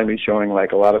won't find me showing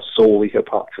like a lot of soul-y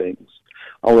hip-hop things,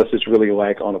 unless it's really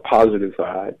like on a positive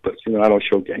side. But I don't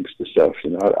show gangster stuff.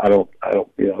 I don't.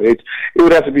 It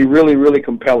would have to be really, really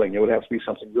compelling. It would have to be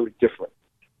something really different.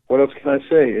 What else can I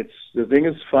say? The thing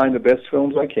is, find the best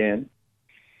films I can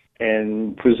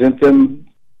and present them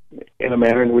in a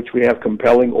manner in which we have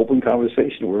compelling, open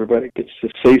conversation where everybody gets to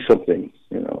say something,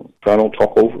 so I don't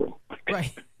talk over them.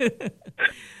 Right.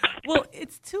 Well,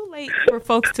 it's too late for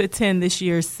folks to attend this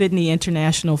year's Sydney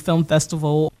International Film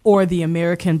Festival or the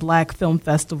American Black Film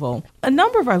Festival. A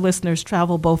number of our listeners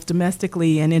travel both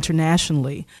domestically and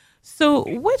internationally. So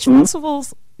which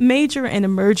festivals, major and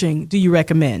emerging, do you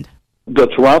recommend? The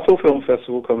Toronto Film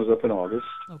Festival comes up in August.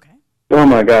 Okay. Oh,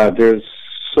 my God, there's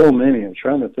so many. I'm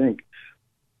trying to think.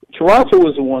 Toronto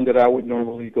is the one that I would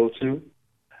normally go to.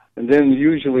 And then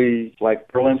usually, like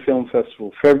Berlin Film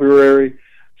Festival, February,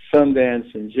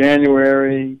 Sundance in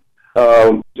January,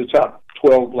 the top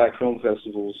 12 black film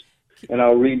festivals. And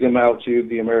I'll read them out to you.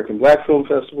 The American Black Film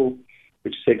Festival,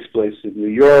 which takes place in New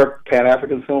York.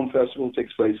 Pan-African Film Festival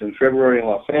takes place in February in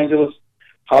Los Angeles.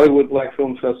 Hollywood Black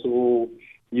Film Festival,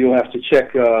 you'll have to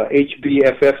check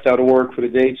hbff.org for the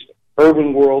dates.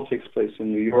 Urban World takes place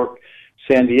in New York.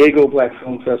 San Diego Black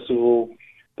Film Festival,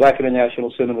 Black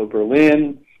International Cinema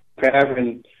Berlin,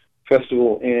 Pan-African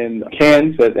Festival in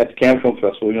Cannes, at the Cannes Film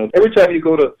Festival. Every time you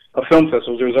go to a film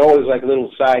festival, there's always like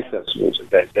little side festivals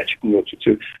that you can go to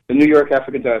too. The New York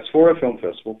African Diaspora Film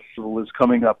Festival is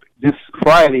coming up this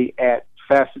Friday at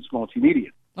Facets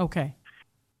Multimedia. Okay.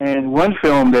 And one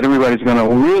film that everybody's going to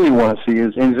really want to see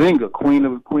is Nzinga, Queen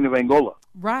of Angola.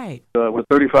 Right. With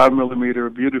 35 millimeter,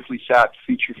 beautifully shot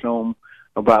feature film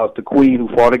about the queen who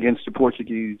fought against the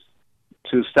Portuguese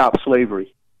to stop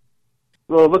slavery.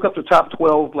 Well, look up the top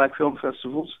 12 black film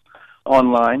festivals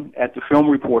online at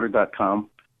thefilmreporter.com,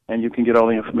 and you can get all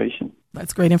the information.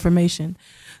 That's great information.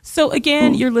 So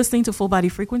again, you're listening to Full Body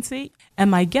Frequency,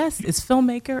 and my guest is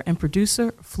filmmaker and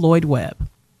producer Floyd Webb.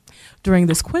 During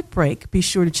this quick break, be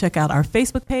sure to check out our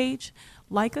Facebook page,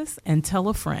 like us, and tell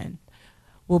a friend.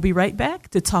 We'll be right back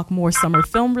to talk more summer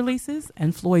film releases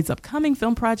and Floyd's upcoming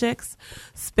film projects,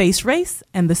 Space Race,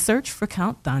 and The Search for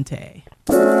Count Dante.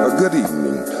 Good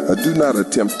evening. Do not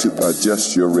attempt to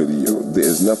adjust your radio. There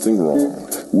is nothing wrong.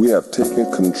 We have taken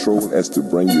control as to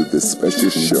bring you this special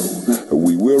show.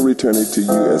 We will return it to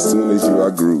you as soon as you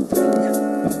are grooving.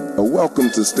 Welcome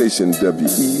to station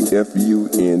WEFUNK,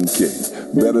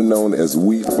 better known as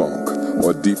We Funk,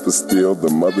 or deeper still, the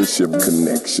Mothership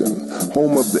Connection,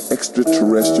 home of the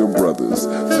extraterrestrial brothers,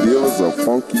 dealers of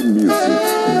funky music,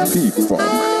 P-Funk,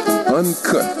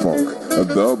 Uncut Funk,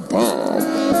 the bomb.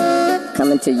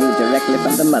 Coming to you directly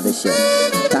from the Mothership,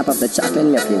 top of the chocolate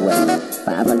Milky Way,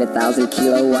 500,000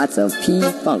 kilowatts of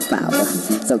P-Funk power.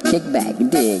 So kick back,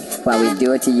 dig, while we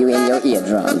do it to you in your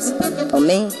eardrums. For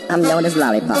me, I'm known as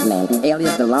Lollipop Man,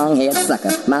 alias the long-haired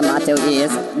sucker. My motto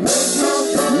is,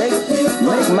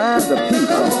 make mine the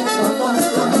P-Funk. I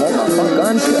want my funk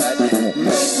uncut.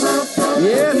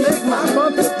 Yeah, make my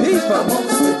funk the P-Funk.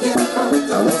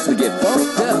 I want to get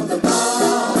funked up.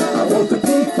 I want the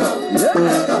P-Funk. Yeah.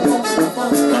 Make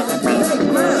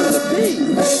mine the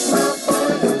P-Funk.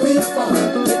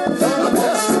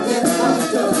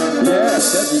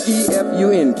 Yeah,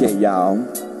 WEFUNK, y'all.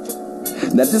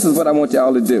 Now this is what I want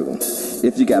y'all to do.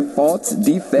 If you got faults,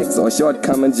 defects, or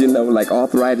shortcomings, like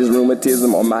arthritis,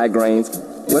 rheumatism, or migraines,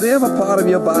 whatever part of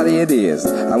your body it is,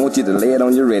 I want you to lay it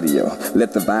on your radio.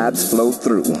 Let the vibes flow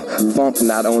through. Funk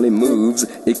not only moves,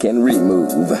 it can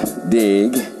remove.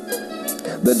 Dig.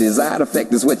 The desired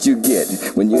effect is what you get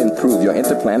when you improve your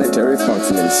interplanetary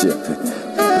functionship.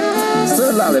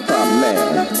 Sir Lollipop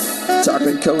Man,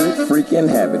 chocolate coated freaking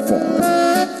habit forming.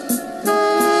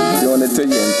 Doing it to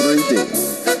you in 3D.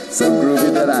 So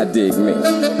groovy that I dig me.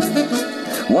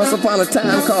 Once upon a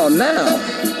time called now.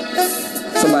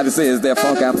 Somebody says, is there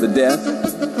funk after death?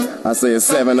 I say it's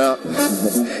 7-Up.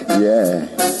 Yeah.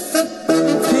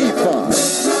 P-Funk.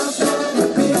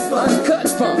 Uncut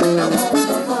funk.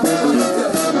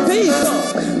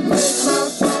 P-Funk.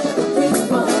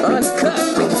 Uncut.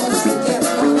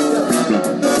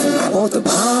 I want the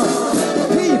bomb.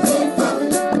 P-Funk.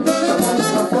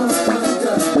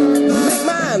 Make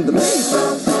mine the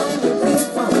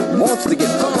P-Funk. Wants to get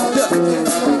funked up.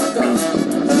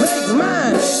 Make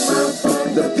mine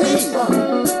the P-Funk.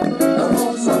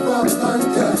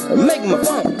 Make my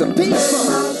funk the P-Funk.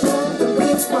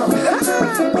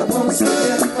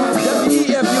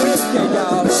 W-E-F-U-N-K,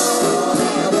 y'all.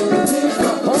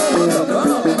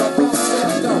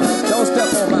 Don't step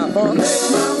on my funk.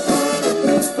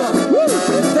 Woo,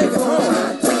 take it home.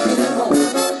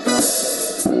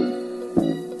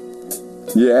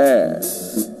 Yeah,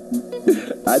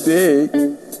 I dig.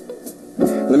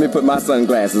 Let me put my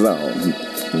sunglasses on.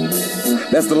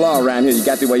 That's the law around here. You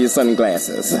got to wear your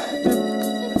sunglasses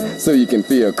so you can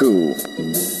feel cool.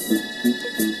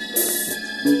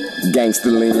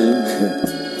 Gangsta lean.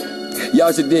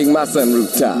 Y'all should dig my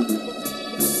sunroof top.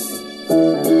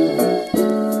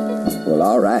 Well,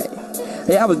 all right.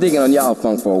 Hey, I was digging on y'all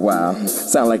funk for a while.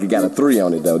 Sound like it got a 3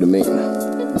 on it, though, to me.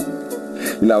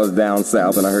 You know, I was down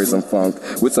south and I heard some funk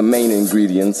with some main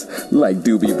ingredients like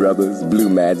Doobie Brothers, Blue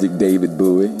Magic, David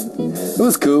Bowie. It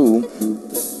was cool.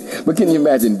 But can you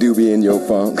imagine Doobie in your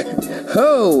funk?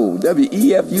 Ho!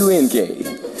 W-E-F-U-N-K.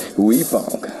 We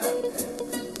funk.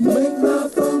 Make my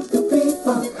funk the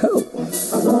P-Funk. Ho!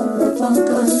 I want the funk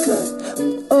uncut.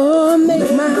 Oh,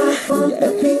 make my funk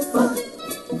the P-Funk.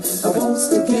 I want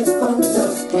to get funked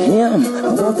up. Damn! I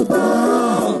want the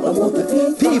bomb. I want the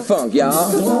P-Funk, y'all. I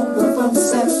want the funk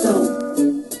septum.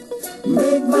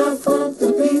 Make my funk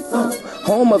the P-Funk.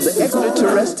 Home of the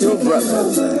extraterrestrial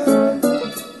brothers.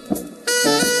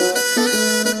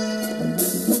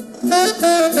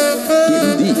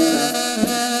 Getting deep.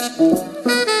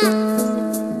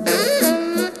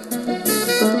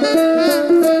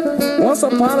 Once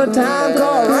upon a time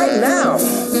called right now.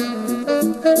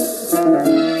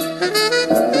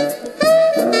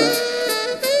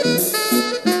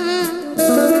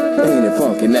 Ain't it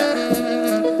funky now?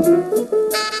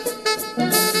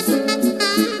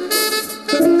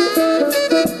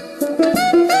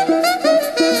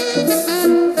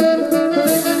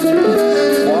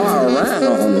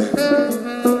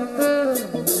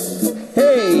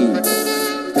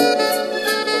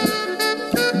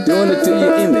 Doing it to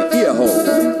you in the ear hole.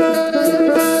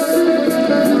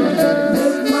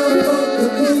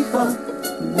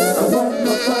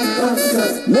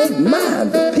 Make mine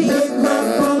the P. It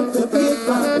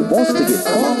wants to get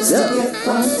funked up.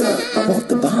 I want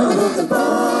the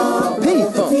bomb.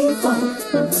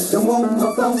 P-Funk. Don't want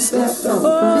my funk stepped on.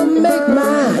 Oh, make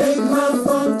mine. Make my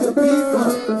funk the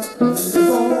P-Funk.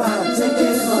 Before I take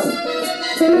it home.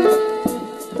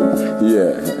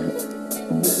 Yeah.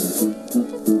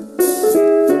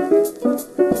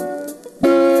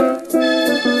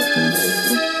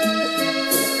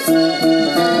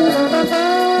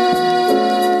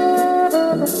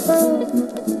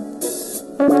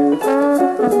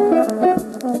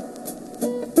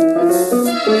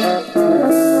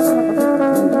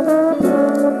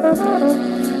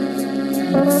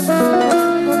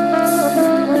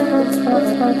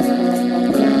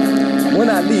 When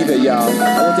I leave here, y'all,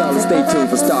 I want y'all to stay tuned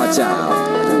for Star Child.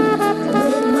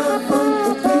 Make my funk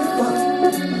the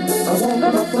P-Funk. I want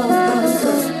my funk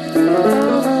uncut.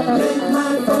 Make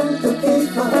my funk the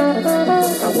P-Funk.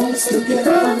 I want to get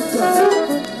funked up.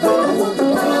 I want the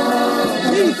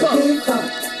bomb.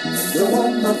 P-Funk. You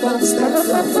want my funk stepped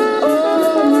up.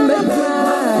 Oh, make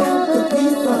mine. The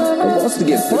P-Funk. I wants to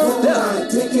get funked up. I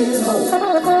take it home.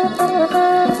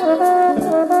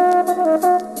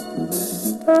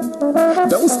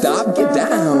 Don't stop, get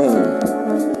down.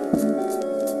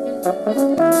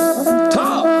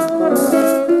 Talk.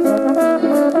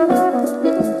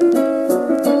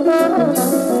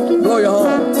 Blow your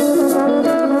horn.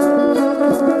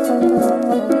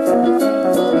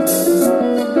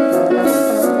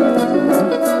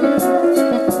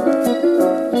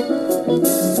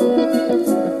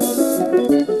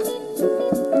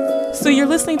 So you're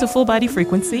listening to Full Body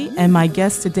Frequency, and my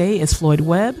guest today is Floyd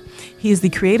Webb. He is the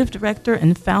creative director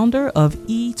and founder of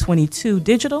E22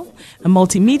 Digital, a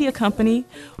multimedia company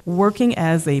working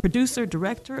as a producer,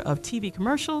 director of TV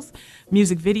commercials,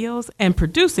 music videos, and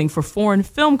producing for foreign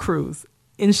film crews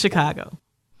in Chicago.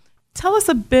 Tell us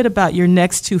a bit about your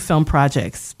next two film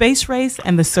projects, Space Race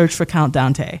and The Search for Count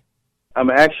Dante. I'm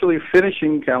actually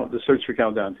finishing The Search for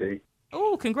Count Dante.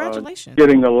 Oh, congratulations.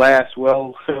 Getting the last,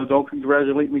 don't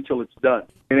congratulate me till it's done.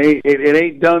 It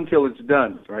ain't done till it's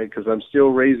done, right? Because I'm still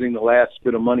raising the last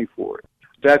bit of money for it.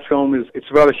 That film it's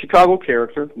about a Chicago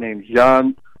character named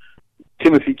John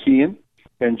Timothy Kean.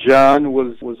 And John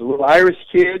was a little Irish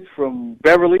kid from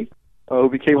Beverly who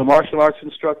became a martial arts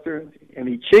instructor. And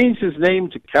he changed his name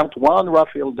to Count Juan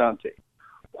Rafael Dante.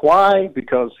 Why?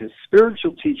 Because his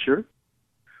spiritual teacher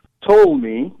told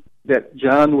me that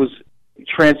John was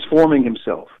transforming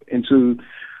himself into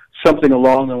something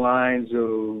along the lines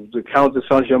of the Count de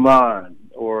Saint-Germain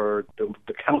or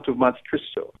the Count of Monte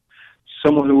Cristo,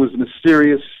 someone who was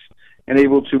mysterious and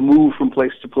able to move from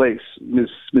place to place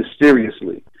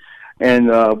mysteriously. And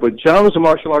but John was a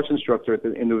martial arts instructor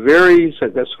in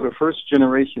that sort of first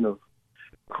generation of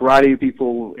karate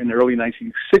people in the early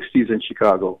 1960s in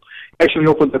Chicago. Actually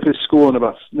opened up his school in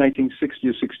about 1960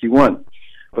 or 61.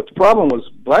 But the problem was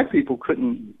black people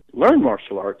couldn't learn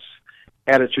martial arts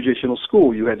at a traditional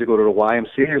school. You had to go to the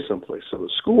YMCA or someplace. So the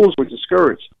schools were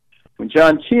discouraged. When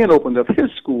John Kean opened up his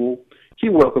school, he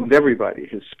welcomed everybody,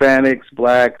 Hispanics,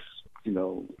 blacks,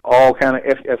 all kind of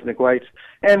ethnic whites.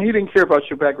 And he didn't care about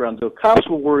your background. The cops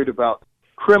were worried about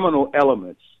criminal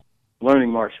elements learning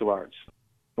martial arts.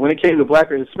 When it came to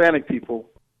black or Hispanic people,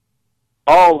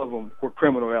 all of them were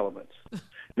criminal elements.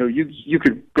 You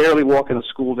could barely walk in a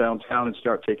school downtown and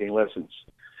start taking lessons,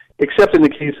 except in the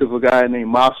case of a guy named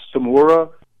Mas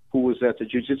Tamura, who was at the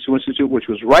Jiu-Jitsu Institute, which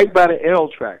was right by the L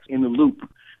tracks in the loop.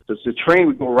 The train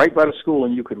would go right by the school,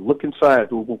 and you could look inside.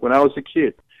 When I was a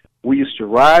kid, we used to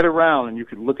ride around, and you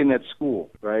could look in that school,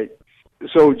 right?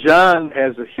 So John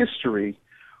has a history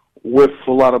with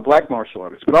a lot of black martial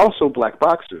artists, but also black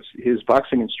boxers. His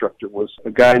boxing instructor was a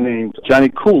guy named Johnny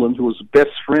Coolin, who was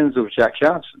best friends of Jack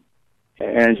Johnson.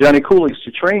 And Johnny Coolin used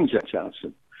to train Jack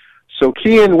Johnson. So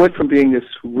Kean went from being this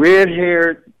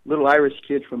red-haired little Irish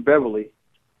kid from Beverly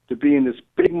to being this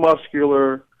big,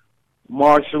 muscular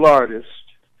martial artist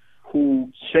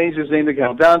who changed his name to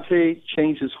Count Dante,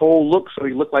 changed his whole look so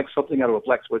he looked like something out of a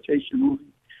blaxploitation movie.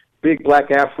 Big black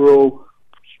afro,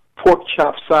 pork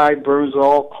chop sideburns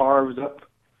all carved up,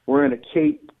 wearing a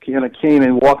cape and a cane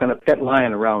and walking a pet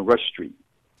lion around Rush Street.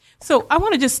 So I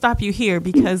want to just stop you here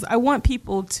because I want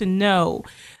people to know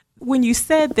when you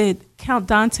said that Count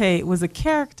Dante was a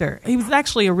character, he was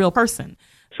actually a real person.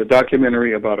 It's a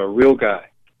documentary about a real guy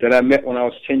that I met when I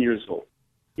was 10 years old.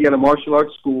 He had a martial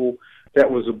arts school that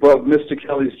was above Mr.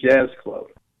 Kelly's Jazz Club.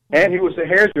 And he was a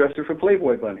hairdresser for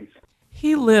Playboy bunnies.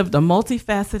 He lived a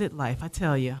multifaceted life, I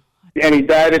tell you. And he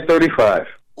died at 35.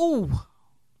 Ooh.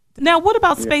 Now, what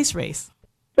about Space Race?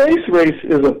 Space Race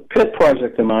is a pet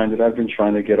project of mine that I've been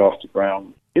trying to get off the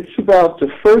ground. It's about the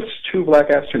first two black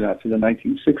astronauts in the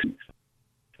 1960s.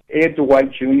 Ed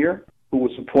Dwight Jr., who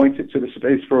was appointed to the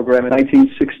space program in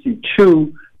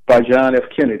 1962 by John F.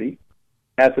 Kennedy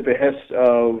at the behest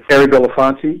of Harry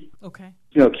Belafonte. Okay.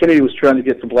 Kennedy was trying to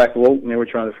get the black vote, and they were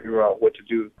trying to figure out what to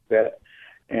do with that.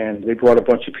 And they brought a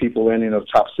bunch of people in,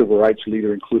 top civil rights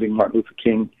leader, including Martin Luther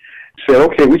King, said,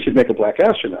 okay, we should make a black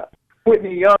astronaut.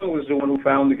 Whitney Young was the one who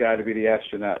found the guy to be the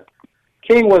astronaut.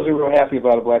 King wasn't real happy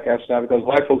about a black astronaut because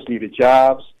black folks needed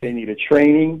jobs, they needed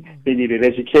training, they needed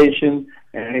education,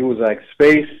 and he was like,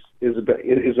 space is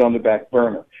on the back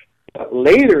burner. But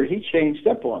later, he changed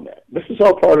up on that. This is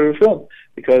all part of the film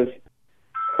because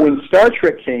when Star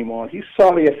Trek came on, he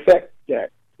saw the effect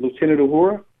that Lieutenant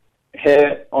Uhura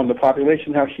had on the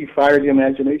population, how she fired the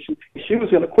imagination. She was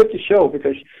going to quit the show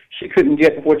because she couldn't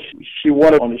get what she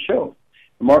wanted on the show.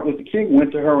 Martin Luther King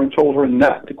went to her and told her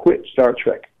not to quit Star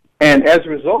Trek. And as a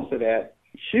result of that,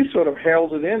 she sort of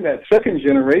heralded in that second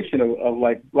generation of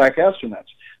black astronauts.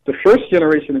 The first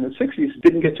generation in the 60s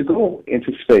didn't get to go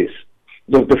into space.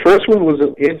 The first one was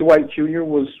Ed Dwight Jr.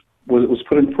 was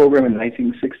put in the program in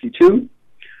 1962.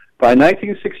 By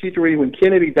 1963, when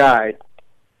Kennedy died,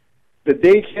 the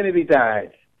day Kennedy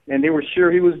died, and they were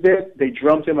sure he was dead, they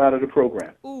drummed him out of the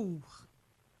program. Ooh.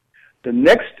 The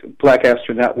next black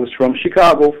astronaut was from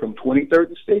Chicago, from 23rd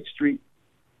and State Street,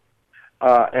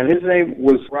 and his name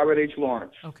was Robert H.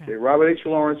 Lawrence. Okay. Robert H.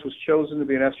 Lawrence was chosen to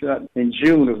be an astronaut in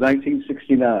June of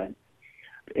 1969.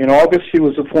 In August, he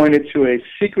was appointed to a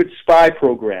secret spy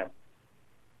program.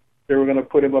 They were going to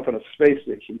put him up on a space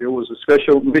station. There was a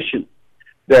special mission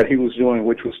that he was doing,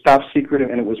 which was top secret,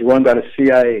 and it was run by the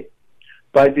CIA.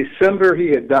 By December, he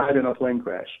had died in a plane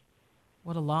crash.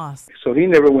 What a loss. So he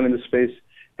never went into space,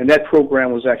 and that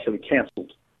program was actually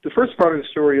canceled. The first part of the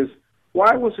story is,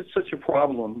 why was it such a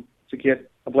problem to get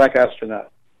a black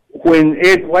astronaut? When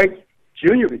Ed Dwight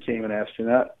Jr. became an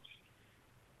astronaut,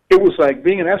 it was like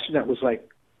being an astronaut was like,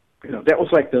 that was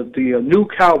like the new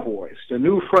cowboys, the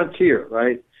new frontier,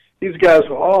 right? These guys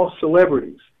were all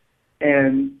celebrities.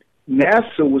 And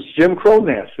NASA was Jim Crow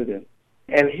NASA then.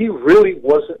 And he really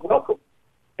wasn't welcome.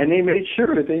 And they made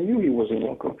sure that they knew he wasn't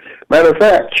welcome. Matter of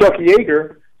fact, Chuck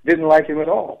Yeager didn't like him at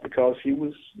all because he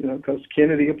was, because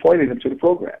Kennedy appointed him to the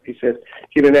program. He said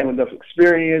he didn't have enough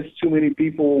experience, too many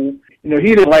people. He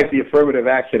didn't like the affirmative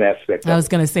action aspect. I was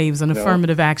going to say he was an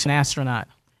affirmative action astronaut.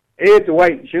 Ed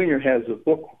Dwight Jr. has a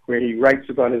book where he writes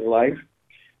about his life.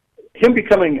 Him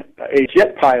becoming a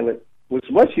jet pilot was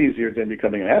much easier than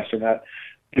becoming an astronaut.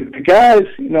 The guys,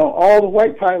 all the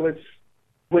white pilots,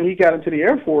 when he got into the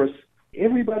Air Force,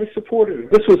 everybody supported him.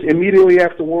 This was immediately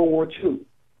after World War II.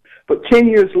 But 10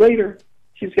 years later,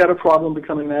 he's got a problem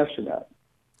becoming an astronaut.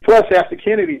 Plus, after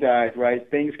Kennedy died, right,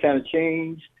 things kind of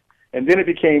changed. And then it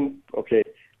became, okay,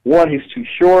 one, he's too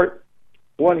short.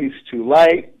 One, he's too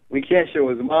light. We can't show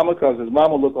his mama because his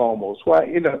mama looked almost white.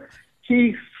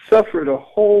 He suffered a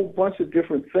whole bunch of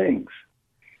different things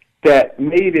that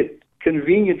made it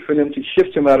convenient for them to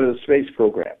shift him out of the space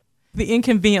program. The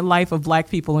Inconvenient Life of Black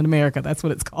People in America, that's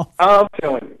what it's called. I'm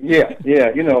telling you,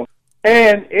 yeah.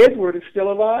 And Edward is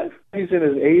still alive. He's in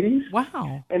his 80s.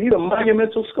 Wow. And he's a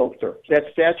monumental sculptor. That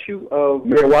statue of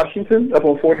Mayor Washington up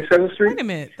on 47th Street. Wait a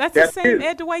minute. That's the same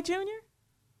Ed Dwight Jr.?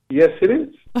 Yes, it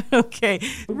is. Okay.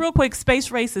 Real quick, Space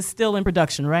Race is still in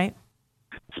production, right?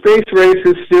 Space Race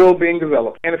is still being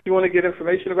developed. And if you want to get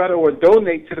information about it or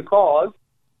donate to the cause,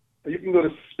 you can go to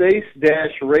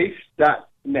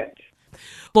space-race.net.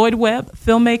 Floyd Webb,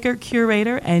 filmmaker,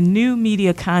 curator, and new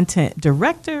media content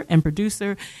director and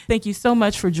producer, thank you so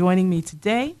much for joining me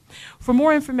today. For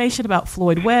more information about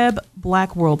Floyd Webb,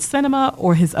 Black World Cinema,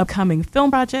 or his upcoming film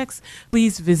projects,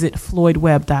 please visit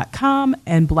floydwebb.com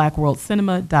and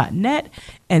blackworldcinema.net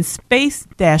and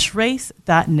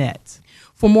space-race.net.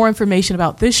 For more information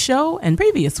about this show and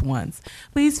previous ones,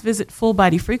 please visit Full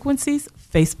Body Frequency's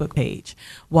Facebook page.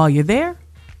 While you're there,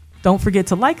 don't forget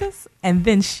to like us and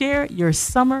then share your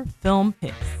summer film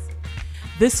picks.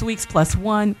 This week's Plus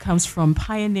One comes from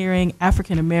pioneering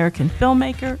African-American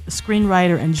filmmaker,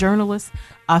 screenwriter, and journalist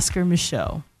Oscar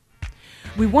Micheaux.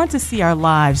 We want to see our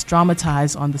lives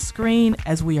dramatized on the screen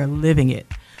as we are living it,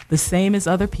 the same as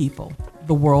other people,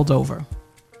 the world over.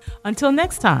 Until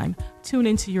next time, tune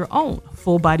into your own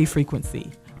Full Body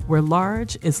Frequency, where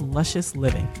large is luscious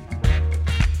living.